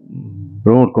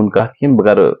برونٛٹھ کُن کتھ کینٛہہ بہٕ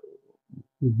کرٕ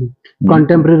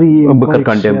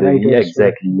کنٹمپرری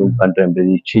ایگزیکٹلی یِم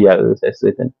کنٹمپرری چھِ یا ٲسۍ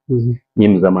اَسہِ سۭتۍ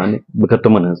ییٚمہِ زمانہٕ بہٕ کرٕ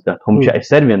تِمن ہٕنٛز کتھ ہُم چھِ اَسہِ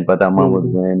ساروین پتہ محمد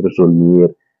غلام رسول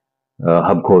میٖر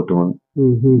حب خوتوٗن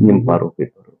یِم پرو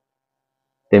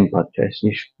تمہِ پتہٕ چھُ اَسہِ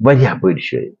نِش واریاہ بٔڑۍ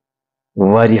شٲعر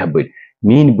واریاہ بٔڑۍ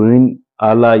میٲنۍ بٲنۍ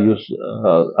اعلیٰ یُس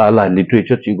اعلیٰ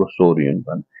لٹریچر چھُ یہِ گوٚژھ سورُے یُن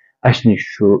پانہٕ اَسہِ نِش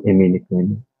چھُ امیٖنہِ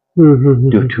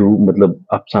کٲمہِ تیُتھ ہیوٗ مطلب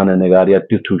افسانہ نگار یا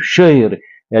تیُتھ ہیوٗ شٲعر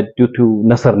یا تیُتھ ہیوٗ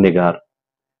نثر نگار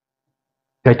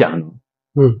کتہِ انو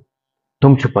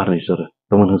تِم چھِ پرنٕچ ضروٗرت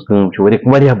تِمن ہٕنٛز کٲم چھِ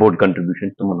واریاہ بوٚڑ کنٹربیوٗشن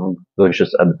تِمن ہُنٛد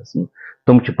کٲشرِس ادبس منٛز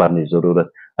تِم چھِ پرنٕچ ضروٗرت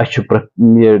اَسہِ چھُ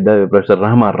پروفیسر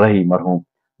رحمان راہی مرحوٗم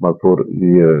مغفوٗر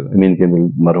یہِ امیٖن کامِل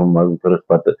مرحوٗم مغفوٗرس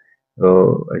پتہٕ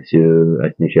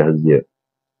اَسہِ نِش حظ یہِ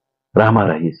رحمان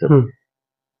راہی صٲب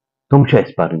تِم چھِ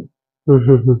اَسہِ پرٕنۍ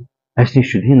اَسہِ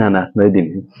نِش چھُ دیٖنا ناتھ نٲدِم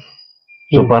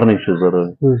سُہ پرنٕچ چھُ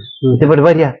ضروٗرت یِتھٕے پٲٹھۍ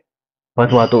واریاہ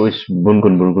پتہٕ واتو أسۍ بۄن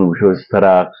کُن وٕچھو أسۍ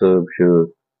فراق صٲب چھُ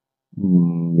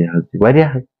یہِ حظ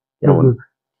واریاہ کیٛاہ وَنو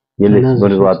ییٚلہِ أسۍ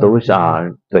بۄن واتو أسۍ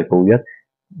تۄہہِ گوٚو یتھ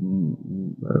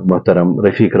محترم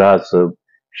رفیٖق راز صٲب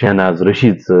شہناز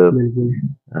رشیٖد صٲب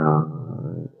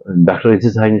ڈاکٹر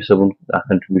عزیز ہانی صٲبُن اکھ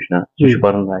کنٹربیوٗشنا سُہ چھُ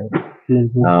پرُن لایق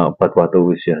پتہٕ واتو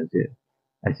أسۍ یہِ حظ یہِ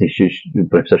اَسہِ نِش چھُ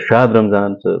پروفیسر شاد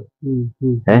رمضان صٲب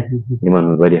یِمن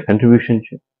ہُنٛد واریاہ کنٹربیوٗشن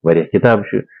چھُ واریاہ کِتابہٕ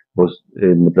چھِ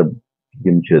مطلب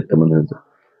یِم چھِ تِمن ہٕنٛز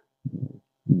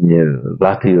یہِ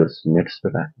راتھٕے ٲس نیٹس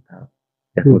پٮ۪ٹھ اکھ کِتاب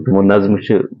یتھ منٛز تِمو نظمہٕ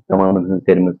چھِ تمامن ہٕنٛز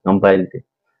کٔرمٕژ کمپایل تہِ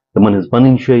تِمن ہٕنٛز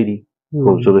پنٕنۍ شٲعری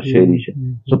خوٗبصوٗرت شٲعری چھِ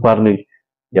سُہ پرنٕچ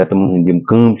یا تِمن ہٕنٛدۍ یِم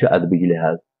کٲم چھِ ادبٕکۍ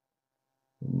لحاظ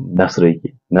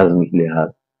نثرٕکۍ نظمٕکۍ لحاظ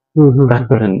تتھ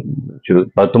پٮ۪ٹھ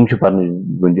چھُ تِم چھِ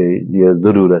پرنٕچ یہِ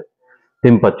ضروٗرت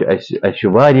تمہِ پتہٕ چھُ اَسہِ چھُ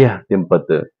واریاہ تمہِ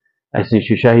پتہٕ اَسہِ نِش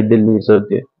چھُ شاہد دلمی صٲب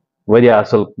تہِ واریاہ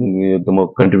اصل تِمو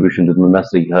کنٹربیوٗشن دیُتمُت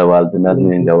نثرٕکۍ حوالہٕ تہِ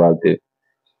نظمہِ ہٕنٛدۍ حوالہٕ تہِ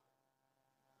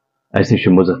اَسہِ نِش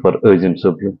چھُ مُظفر عٲظم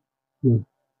صٲب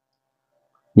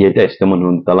ییٚتہِ اَسہِ تِمن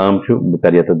ہُنٛد کلام چھُ بہٕ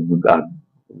کرٕ ییٚتٮ۪تھ اکھ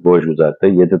گوش گُزار تہٕ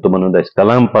ییٚتٮ۪تھ تِمن ہُنٛد اَسہِ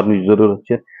کلام پرنٕچ ضروٗرت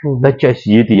چھِ تتہِ چھُ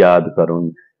اَسہِ یہِ تہِ یاد کرُن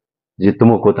زِ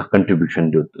تِمو کوٗتاہ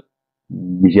کنٹربیوٗشن دیُت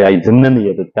یہِ آیہِ ضِمننہٕ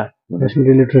ییٚتٮ۪تھ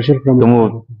کتھ تِمو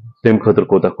تمہِ خٲطرٕ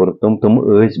کوٗتاہ کوٚرُکھ تِم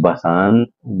ٲسۍ بسان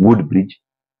وُڈ برج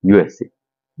USA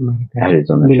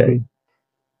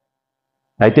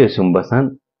اَتہِ ٲسۍ یِم بسان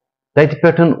تتہِ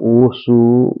پٮ۪ٹھ اوس سُہ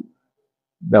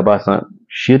مےٚ باسان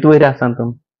 60 ؤہرۍ آسان تِم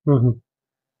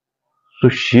سُہ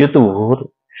 60 وُہُر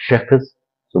شخص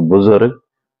سُہ بُزرٕگ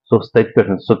سُہ اوس تتہِ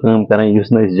پٮ۪ٹھ سُہ کٲم کران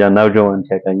یُس نہٕ أسۍ نوجوان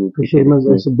چھِ ہٮ۪کان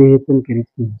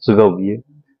سُہ گوٚو یہِ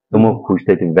تِمو کھوٗج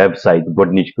تتہِ ویب سایٹ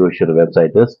گۄڈنِچ کٲشِر ویب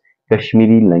سایٹ ٲس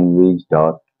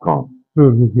kashmirilanguage.com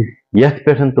یتھ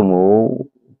پٮ۪ٹھ تِمو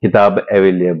کِتابہٕ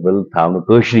ایویلیبل تھاونہٕ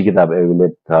کٲشرِ کِتابہٕ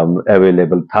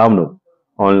ایویلیبل تھاونُک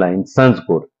آن لائن سنٛز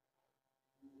کوٚر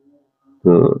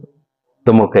تہٕ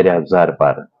تِمو کَریو زارٕ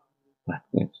پارٕ تَتھ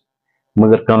منٛز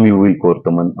مگر کَمٕے کوٚر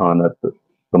تِمن آنر تہٕ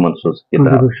تِمن سوز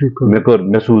کِتاب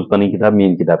مےٚ سوٗز پنٕنۍ کِتاب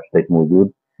میٛٲنۍ کِتاب چھِ تَتہِ موٗجوٗد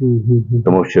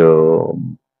تِمو چھِ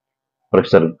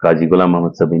پروفیسر قاضی غلام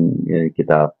محمد صٲبٕنۍ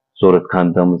کِتاب صورت خان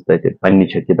تھٲومٕژ تَتہِ پننہِ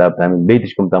چھےٚ کِتاب تھٲومٕژ بیٚیہِ تہِ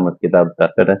چھِ کٕم تھٲومٕژ کِتاب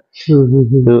تَتھ پٮ۪ٹھ تہٕ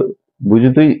بوٗزِو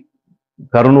تُہۍ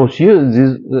کَرُن اوس یہِ زِ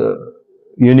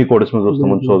یوٗنِکوڈس منٛز اوس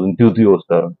تِمن سوزُن تیُتُے اوس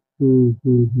کَرُن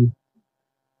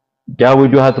کیٛاہ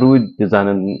وجوٗہات روٗدۍ تہِ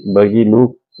زانن باقٕے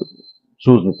لوٗکھ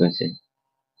سوٗز نہٕ کٲنٛسے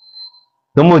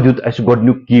تِمو دیُت اَسہِ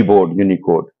گۄڈٕنیُک کی بورڈ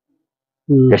یوٗنِکوڈ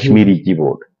کشمیٖری کی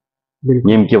بورڈ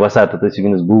ییٚمہِ کہِ وساتت أسۍ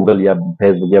وٕنکیٚنس گوٗگل یا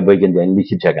فیس بُک یا باقین جاین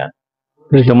لیٖکھِتھ چھِ ہٮ۪کان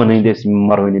تِمن ہٕنٛدۍ ٲسۍ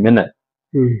مرہونہِ مِنت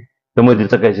تِمو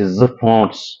دِژکھ اَسہِ 2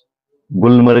 فونٹس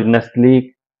گُلمرگ نستعلیق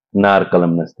نار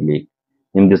قلم نستعلیق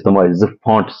یِم دِژ تِمو اَسہِ 2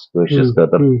 فونٹس کٲشرِس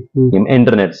خٲطرٕ یِم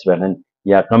انٹرنیٹس پٮ۪ٹھ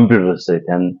یا کمپیوٗٹرس سۭتۍ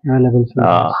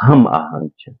ہم آہنٛگ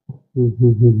چھِ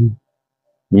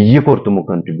یہِ کوٚر تِمو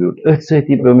کنٹربیوٗٹ أتھۍ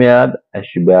سۭتی پیوٚو مےٚ یاد اَسہِ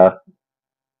چھُ بیٛاکھ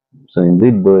سٲنۍ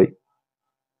دٔدۍ بٲے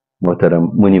محترم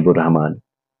مُنیٖب الرحمان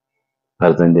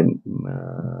فرزندِ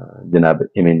جناب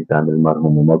امیٖن کامل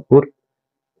مرحوٗم مقبوٗر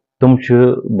تِم چھِ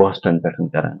بوسٹن پٮ۪ٹھ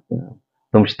کران کٲم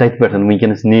تِم چھِ تتہِ پٮ۪ٹھ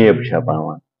وٕنکیٚنس نیب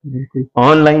چھاپاوان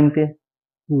آن لاین تہِ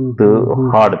تہٕ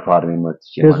ہارڈ فارمہِ منٛز تہِ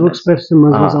چھِ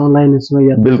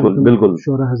بِلکُل بِلکُل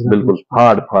بِلکُل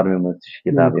ہارڈ فارمہِ منٛز تہِ چھِ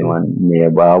کِتاب یِوان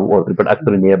نیب آو اوترٕ پٮ۪ٹھ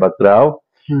اکترٕ نیب اکترٕ آو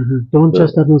میون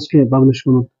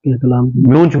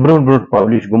چھُ برونٛٹھ برونٛٹھ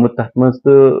پبلِش گوٚمُت تتھ منٛز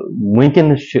تہٕ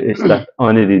وٕنکیٚنس چھِ أسۍ تتھ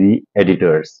آنرری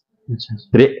ایڈِٹٲرٕس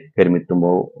 3 کٔرمٕتۍ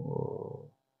تِمو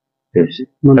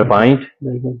اٮ۪پاینٹ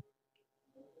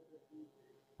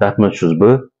تتھ منٛز چھُس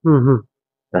بہٕ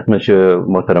تتھ منٛز چھُ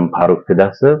محترم فاروق فدا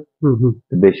صٲب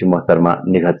تہٕ بیٚیہِ چھِ محترمہ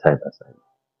نِگہت صاحبہ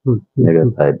نِگہت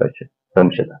صاحبہ چھِ تِم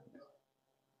چھِ تتھ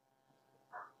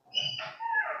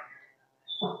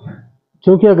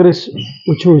چوٗنٛکہِ اگر أسۍ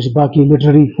وٕچھو أسۍ باقٕے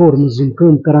لِٹرری فورمٕز یِم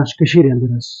کٲم کران چھِ کٔشیٖرِ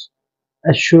انٛدر حظ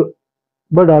اَسہِ چھُ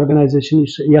بٔڑ آرگنایزیشن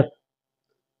یُس یتھ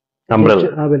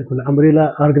بِلکُل امبریلا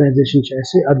آرگنایزیشن چھِ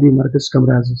اَسہِ ادبی مرکز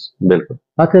کمراز حظ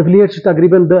اتھ ایفلیٹ چھِ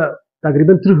تقریٖبن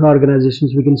 30 آرگنایزیشن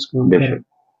وٕنکیٚنس کٲم کران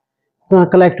کانٛہہ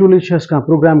کلیکٹِولی چھِ اَسہِ کانٛہہ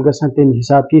پروگرام گژھان تمہِ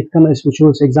حِساب کہِ یِتھ کٔنۍ أسۍ وٕچھو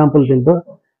أسۍ ایگزامپل دِمہٕ بہٕ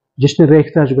جشنہِ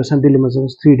ریختہ چھُ گژھان دِلہِ منٛز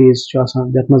 3 days چھُ آسان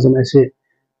یتھ منٛز اَسہِ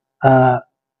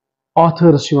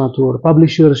آتھٲرٕس چھِ یِوان تور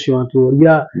پبلِشٲرٕس چھِ یِوان تور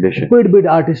یا بٔڑۍ بٔڑۍ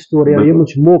آرٹِسٹ تور یا یِمن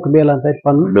چھُ موقعہٕ میلان تتہِ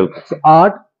پنُن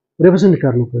آرٹ رِپرزنٹ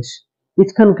کرنُک حظ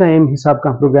یِتھ کٔنۍ کانٛہہ اَمہِ حِساب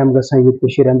کانٛہہ پروگرام گژھان ییٚتہِ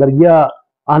کٔشیٖرِ انٛدر یا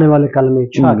آنے والے کل میں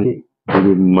چھا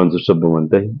منظور صٲب بہٕ وَنہٕ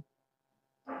تۄہہِ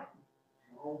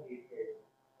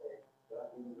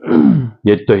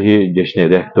ییٚتہِ تۄہہِ جشنہِ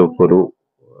ریختو کوٚروٕ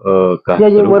کتھ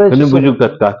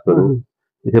کوٚروٕ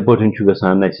یِتھٕے پٲٹھۍ چھُ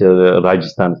گژھان اَسہِ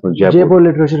راجستھانس منٛز جے پوٗر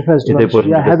یِتھٕے پٲٹھۍ چھُ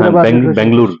گژھان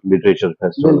بنگلور لِٹریچر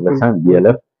فیسٹِول گژھان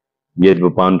BLF ییٚتہِ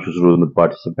بہٕ پانہٕ چھُس روٗدمُت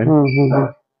پاٹِسِپینٹ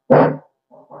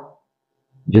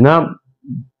جِناب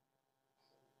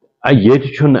ییٚتہِ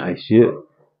چھُنہٕ اَسہِ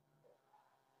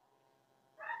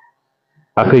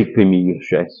اکٕے کٔمی یۄس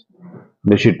چھِ اَسہِ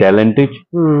نہ چھِ ٹیلنٹٕچ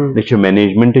نہ چھِ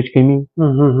مینیجمنٹٕچ کٔمی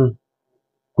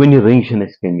کُنہِ رٔنگۍ چھنہٕ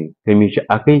اَسہِ کٔمی چھِ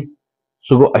اکٕے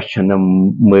سُہ گوٚو اَسہِ چھنہٕ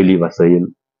مٲلی وسٲیِل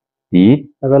تیٖتۍ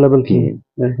ایویلیبل کِہینۍ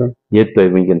ییٚتہِ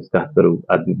تۄہہِ وٕنکیٚنس کتھ کرو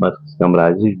ادبی مرکز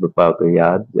کمرازٕچ بہٕ پاو تۄہہِ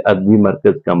یاد زِ ادبی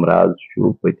مرکز کمراز چھُ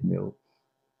پٔتمیو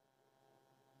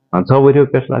 5 ؤرۍیو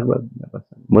پٮ۪ٹھ لگ بگ مےٚ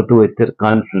باسان مُتوٲتِر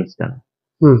کانفرنس کران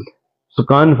سُہ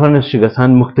کانفرنس چھُ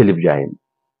گژھان مُختٔلِف جاین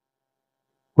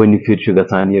کُنہِ پھِرِ چھُ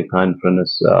گژھان یہِ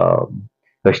کانفرنس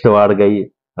کشتواڑ گٔیہِ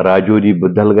راجوری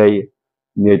بُدل گٔیہِ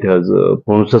ییٚتہِ حظ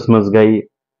پوٗنٛژس منٛز گٔیہِ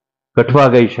کٹھوا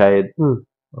گٔیہِ شاید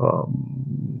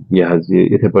یہِ حظ یہِ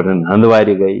یِتھٕے پٲٹھۍ ہندوارِ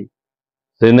گٔیہِ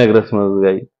سرینگرس منٛز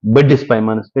گٔیہِ بٔڑِس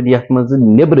پیمانس پٮ۪ٹھ یتھ منٛز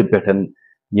نیبرٕ پٮ۪ٹھ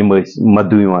یِم ٲسۍ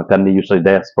مدعو یِوان کرنہٕ یُس اَسہِ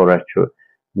ڈایسپورا چھُ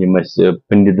یِم اَسہِ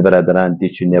پنڈت برادران تہِ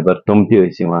چھِ نیبر تِم تہِ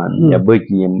ٲسۍ یِوان یا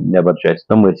باقٕے یِم نیبر چھِ اَسہِ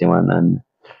تِم ٲسۍ یِوان اننہٕ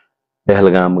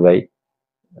پہلگام گٔیہِ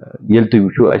ییٚلہِ تُہۍ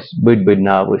وٕچھو اَسہِ بٔڑۍ بٔڑۍ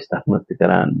ناو ٲسۍ تتھ منٛز تہِ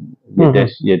کران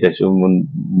ییٚتہِ اَسہِ ووٚن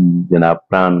جناب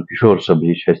پران کِشور صٲب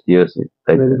ہِش ہستی ٲس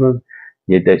تتہِ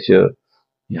ییٚتہِ اَسہِ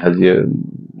یہِ حظ یہِ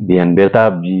DN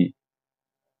بیتاب جی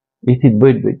یِتھۍ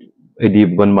بٔڑۍ بٔڑۍ ادیٖب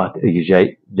گۄنماتھ أکِس جایہِ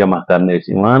جمع کرنہٕ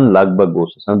ٲسۍ یِوان لگ بگ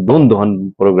اوس آسان 2 دۄہن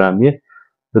پروگرام یہِ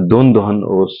تہٕ 2 دۄہن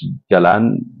اوس چلان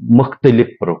مُختٔلِف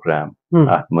پروگرام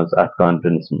اتھ منٛز اتھ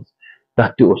کانفرنس منٛز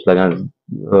تتھ تہِ اوس لگان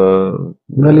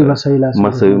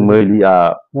مٲلی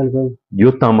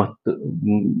یوٚتامتھ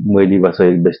مٲلی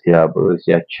وسٲیل دٔستِیاب ٲسۍ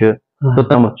یا چھِ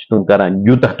توٚتامتھ چھِ تِم کران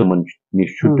یوٗتاہ تِمن نِش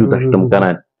چھُ تیوٗتاہ چھِ تِم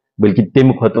کران بٔلکہِ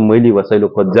تمہِ کھۄتہٕ مٲلی وسٲیلو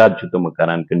کھۄتہٕ زیادٕ چھِ تِم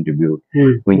کران کنٹربیوٗٹ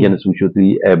وٕنکیٚنس وٕچھو تُہۍ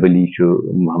ایبلی چھُ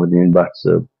محمد امیٖن بٹ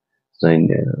صٲب سٲنۍ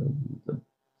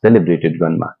سیلِبریٹِڈ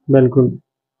گۄنماتھ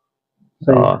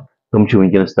تم چھِ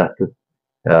وٕنکیٚنَس تَتھ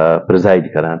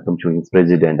پرٛزایڈ کران تم چھِ وٕنکیٚنَس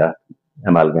پریزیڈنٹ اَتھ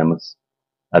اٮ۪مالگیمَس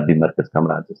ادبی مرکز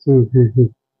کمراجَس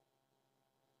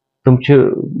تم چھِ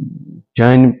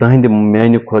تہنٛدِ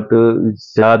میانہِ کھۄتہٕ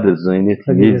زیادٕ زٲنِتھ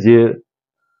یہِ زِ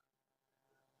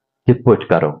کِتھ پٲٹھۍ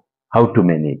کرو ہاو ٹُو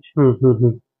مینیج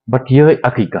بٹ یِہے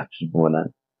اکٕے کتھ چھُس بہٕ وَنان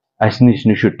اَسہِ نِش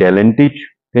نہ چھُ ٹیلنٹٕچ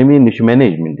کمی نہ چھُ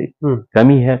مینیجمنٹٕچ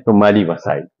کمی ہے تو مالی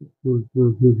وسائل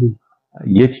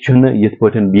ییٚتہِ چھُنہٕ یِتھ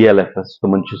پٲٹھۍ بی ایل ایف ایس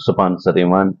تِمن چھِ سپانسر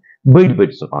یِوان بٔڑۍ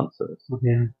بٔڑۍ سپانسر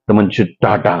تِمن چھِ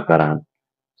ٹاٹا کران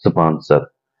سپانسر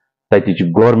تتہِ چھِ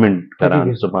گورمینٹ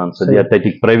کران سپانسر یا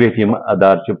تتِکۍ پرایویٹ یِم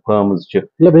ادارٕ چھِ فٲرمٕز چھِ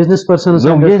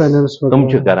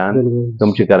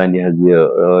تِم چھِ کران یہِ حظ یہِ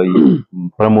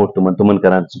پرموٹ تِمن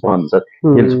کران سپانسر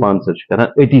ییٚلہِ سپانسر چھِ کران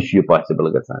أتی چھُ یہِ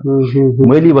پاسبل گژھان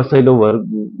مٲلی وسٲیلو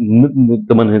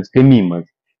تِمن ہٕنٛز کمی منٛز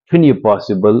چھُنہٕ یہِ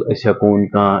پاسبل أسۍ ہٮ۪کون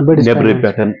کانٛہہ نیبرٕ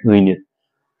پٮ۪ٹھ أنِتھ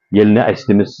ییٚلہِ نہٕ اَسہِ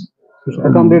تٔمِس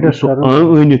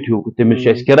أنِتھ ہیوٗ تٔمِس چھِ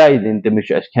اَسہِ کِراے دِنۍ تٔمِس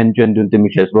چھُ اَسہِ کھٮ۪ن چٮ۪ن دیُن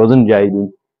تٔمِس چھِ اَسہِ روزن جاے دِنۍ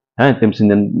تٔمۍ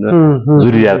سٕنٛدٮ۪ن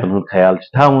ضروٗریاتن ہُنٛد خیال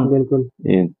چھُ تھاوُن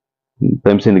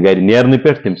تٔمۍ سٕنٛدِ گرِ نیرنہٕ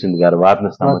پٮ۪ٹھ تٔمۍ سٕنٛدِ گرٕ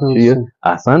واتنس تامتھ چھُ یہِ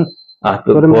آسان اتھ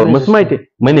فارمس متہِ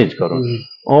مینیج کرُن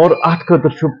اور اتھ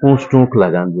خٲطرٕ چھُ پونٛسہٕ ٹونٛک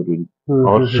لگان ضروٗری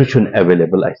اور سُہ چھُنہٕ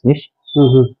ایویلیبل اَسہِ نِش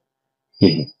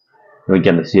کِہینۍ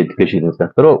وٕنکیٚنس ییٚتہِ کٔشیٖرِ ہٕنٛز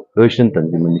کتھ کرو کٲشرٮ۪ن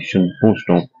تنظیٖمن نِش چھُنہٕ پونٛسہٕ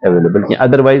ٹونٛک ایویلیبل کینٛہہ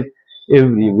ادروایز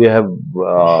وی ہیو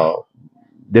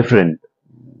ڈفرنٹ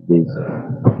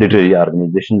لٹریری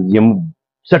آرگنایزیشنز یِم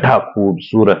سٮ۪ٹھاہ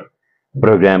خوٗبصوٗرت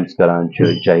پروگرامز کران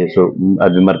چھِ چاہے سُہ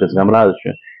ادبی مرکز کمراز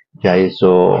چھُ چاہے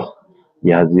سُہ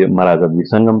یہِ حظ یہِ مراز ادبی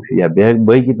سنگم چھُ یا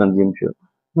باقٕے تنظیٖم چھُ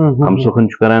ہم سُکھن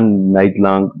چھُ کران نایٹ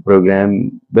لانگ پروگرام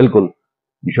بالکل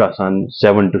یہ چھُ آسان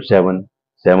 7 to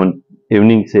 7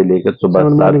 ایوننگ سے لے کر صبح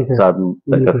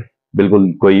 7 تک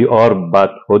بالکل کوئی اور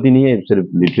بات ہوتی نہیں ہے صرف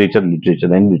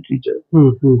لٹریچر اینڈ لٹریچر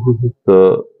تو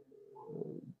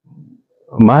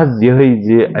محض یِہے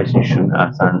زِ اَسہِ نِش چھُنہٕ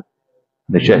آسان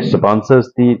نہ چھِ اَسہِ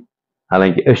سپانسرز تہِ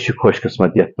حالانکہِ أسۍ چھِ خۄش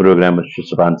قٕسمت یتھ پروگرامس چھُ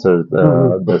سپانسرز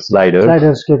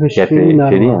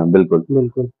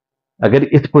بالکل اگر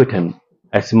یِتھ پٲٹھۍ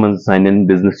اَسہِ منٛز سانٮ۪ن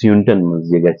بِزنس یوٗنٹن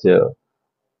منٛز یہِ گژھِ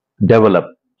ڈیولپ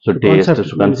سُہ ٹیسٹ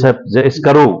سُہ کنسیپٹ زِ أسۍ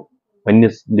کرو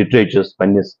پننِس لٹریچرس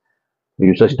پننِس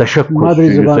یُس اَسہِ تشخص چھُ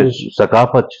یُس اَسہِ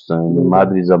ثقافت چھِ سٲنۍ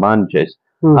مادری زبان چھِ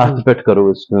اَسہِ اتھ پٮ۪ٹھ کرو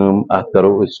أسۍ کٲم اتھ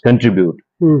کرو أسۍ کنٹربیوٗٹ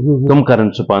تِم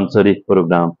کرن سپانسر یہِ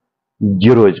پروگرام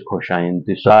یہِ روزِ خۄش آیِند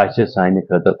تہٕ سُہ آسہِ سانہِ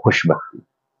خٲطرٕ خۄش بختی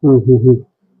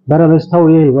بہرحال أسۍ تھاوو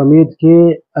یِہے وۄمید کہِ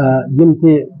یِم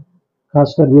تہِ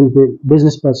خاص کر یِم تہِ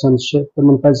بِزنس پٔرسنز چھِ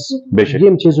تِمن پزِ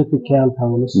ییٚمہِ چیٖزُک تہِ خیال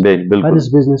تھاوُن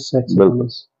پننِس بِزنس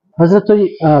سیکٹرس حضرت تُہۍ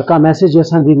کانٛہہ میسیج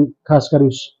یژھان دِنۍ خاص کر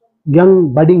یُس ینگ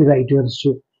بڈنگ رایٹٲرٕس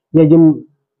چھِ یا یِم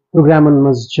پروگرامن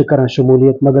منٛز چھِ کران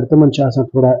شموٗلیت مگر تِمن چھِ آسان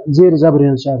تھوڑا زیٖرِ زبرِ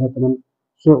ہٕنٛز چھِ آسان تِمن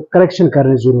سُہ کریکشن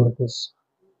کرنٕچ ضروٗرت حظ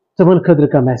تِمن خٲطرٕ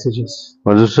کانٛہہ میسیج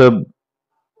حضرت صٲب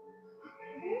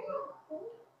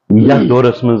یتھ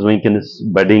دورس منٛز وٕنکیٚنس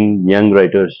بڈنگ ینگ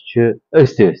رایٹٲرٕس چھِ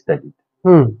أسۍ تہِ ٲسۍ تتہِ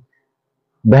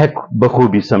بہٕ ہٮ۪کہٕ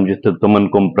بخوٗبی سمجھِتھ تہٕ تِمن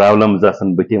کٕم پرابلمز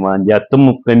آسن بٕتھِ یِوان یا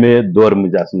تِم کمہِ دورٕ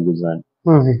مٔنٛزۍ آسن گُزران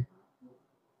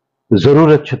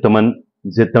ضروٗرت چھِ تِمن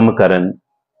زِ تِم کرن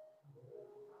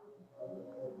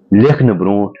لیکھنہٕ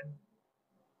برونٛٹھ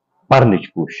پرنٕچ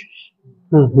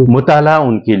کوٗشش مطالعہ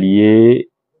ان کے لیے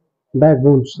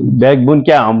بیک بون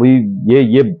کیا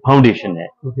یہ فاؤنڈیشن ہے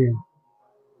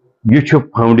یہ چھُ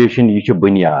فاؤنڈیشن یہ چھُ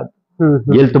بنیاد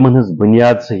ییٚلہِ تِمن ہٕنٛز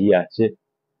بنیاد صحیح آسہِ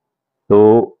تو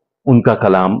ان کا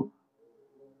کلام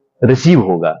رسیو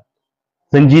ہوگا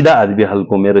سنجیدہ ادبی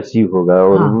حلقوں میں رسیو ہوگا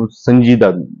اور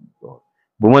سنجیدہ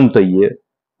بہٕ وَنہٕ تۄہہِ یہِ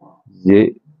زِ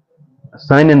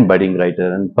سانٮ۪ن بڈنگ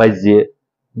رایٹرن پزِ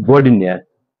گۄڈٕنیتھ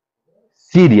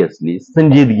سیٖریسلی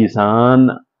سنجیدگی سان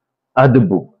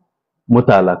ادبُک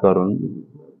مطالعہ کرُن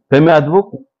کمہِ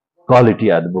ادبُک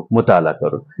کالٹی ادبُک مطالعہ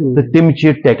کرُن تہٕ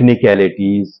تِمچہِ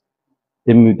ٹیکنیکیلٹیٖز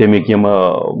تمیُک یِم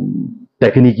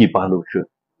ٹیکنیکی پہلو چھُ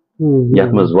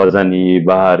یتھ منٛز وزن یی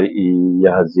بہار یی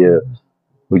یہِ حظ یہِ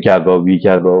ہُہ کیاہ گوٚو یہِ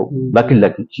کیاہ گوٚو لۄکٕٹۍ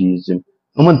لۄکٕٹۍ چیٖز یِم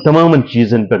یِمن تمامن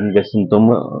چیٖزن پٮ۪ٹھ گژھن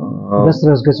تِم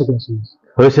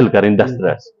حٲصِل کرٕنۍ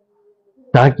دسترس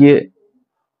تاکہِ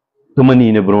تِمن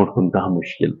یی نہٕ برونٛٹھ کُن کانٛہہ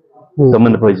مُشکِل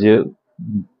تِمن پزِ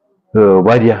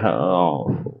واریاہ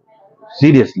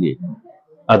سیٖریسلی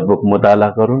ادبُک مطالعہ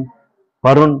کرُن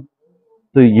پرُن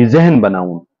تہٕ یہِ ذہن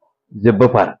بناوُن زِ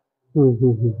بہٕ پرٕ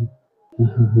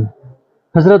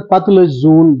حضرت پتہٕ لٔج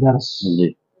زوٗن گرس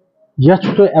یتھ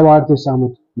چھُ تۄہہِ ایواڈ تہِ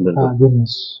آمُت دِنہٕ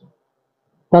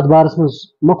تتھ بارس منٛز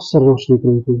مۄخصر روشنی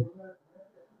ترٛٲیِو تُہۍ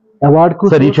ایواڈ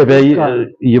سر یہِ چھپیٛاے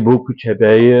یہِ بُک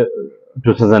چھپیٛاے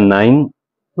 2009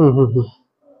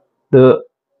 تہٕ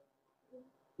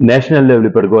نیشنل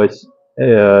لیولہِ پٮ۪ٹھ گوٚو اَسہِ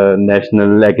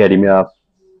نیشنل اکیڈمی آف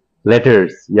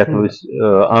لیٹرز یتھ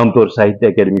عام طور ساہتیہ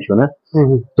اکیڈمی چھو نا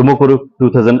تمو کوٚرُکھ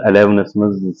 2011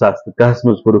 مز 2010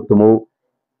 مز کوٚرُکھ تمو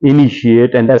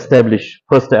initiate and establish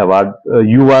first award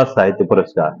Yuva Sahitya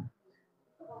Puraskar.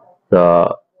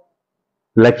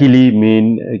 Luckily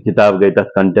main kitab gayi that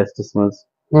contest mans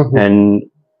and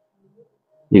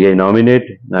ye gayi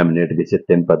nominate gesi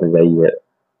tem pata gayi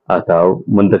atao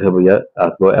muntakhab ya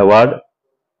atko award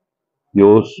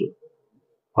yos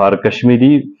for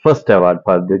Kashmiri first award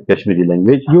for the Kashmiri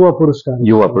language Yuva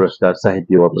Puraskar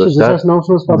Sahitya Yuva Puraskar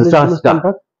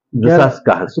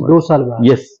 2010 2 साल बाद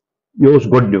yes یہ اس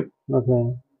گۄڈنیُک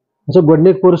اچھا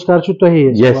گۄڈنیُک پُرسکار چھُ تۄہی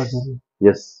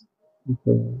yes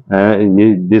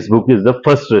this book is the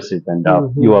first recipient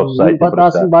of Yuva Sahitya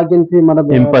Puraskar باقین تھی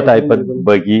مطلب امہِ پتہٕ آیہِ پتہٕ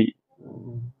باقی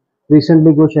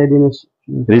ریسنٹلی گوٚو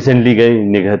شاید ریسنٹلی گٔے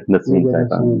نِگہت نسیٖم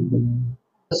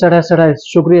صاحبان سڑا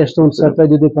شکریہ تُہُنٛد سر تۄہہِ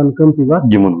دِتوٕ پنُن قۭمتی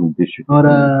وقت یِمن ہُنٛد تہِ چھُ اور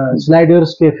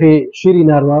سلایڈٲرٕس کیفے شیری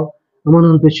نارواو یِمن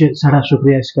ہُنٛد تہِ چھِ سٮ۪ٹھاہ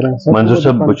شکریہ أسۍ کران منظور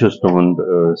صٲب بہٕ چھُس تُہُنٛد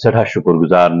سٮ۪ٹھاہ شُکر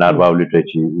گُزار نارواو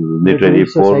لٹریری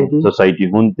سوسایٹی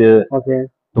ہُنٛد تہِ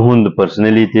تُہُنٛد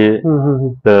پٔرسنلی تہِ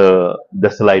تہٕ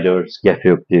د سلایڈٲرٕس کیفے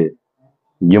یُک تہِ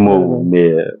یِمو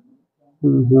مےٚ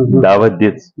دعوت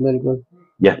دِژ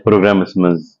یتھ پروگرامس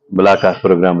منٛز مُلاقات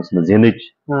پروگرامس منٛز یِنٕچ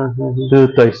تہٕ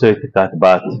تۄہہِ سۭتۍ کتھ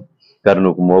باتھ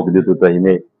کرنُک موقعہٕ دِتوٕ تۄہہِ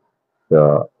مےٚ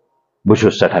تہٕ بہٕ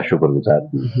چھُس سٮ۪ٹھاہ شُکر گُزار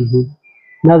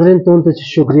ناظریٖن تُہُنٛد تہِ چھُ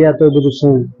شُکریہ تُہۍ بوٗزِو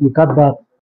سٲنۍ یہِ کتھ باتھ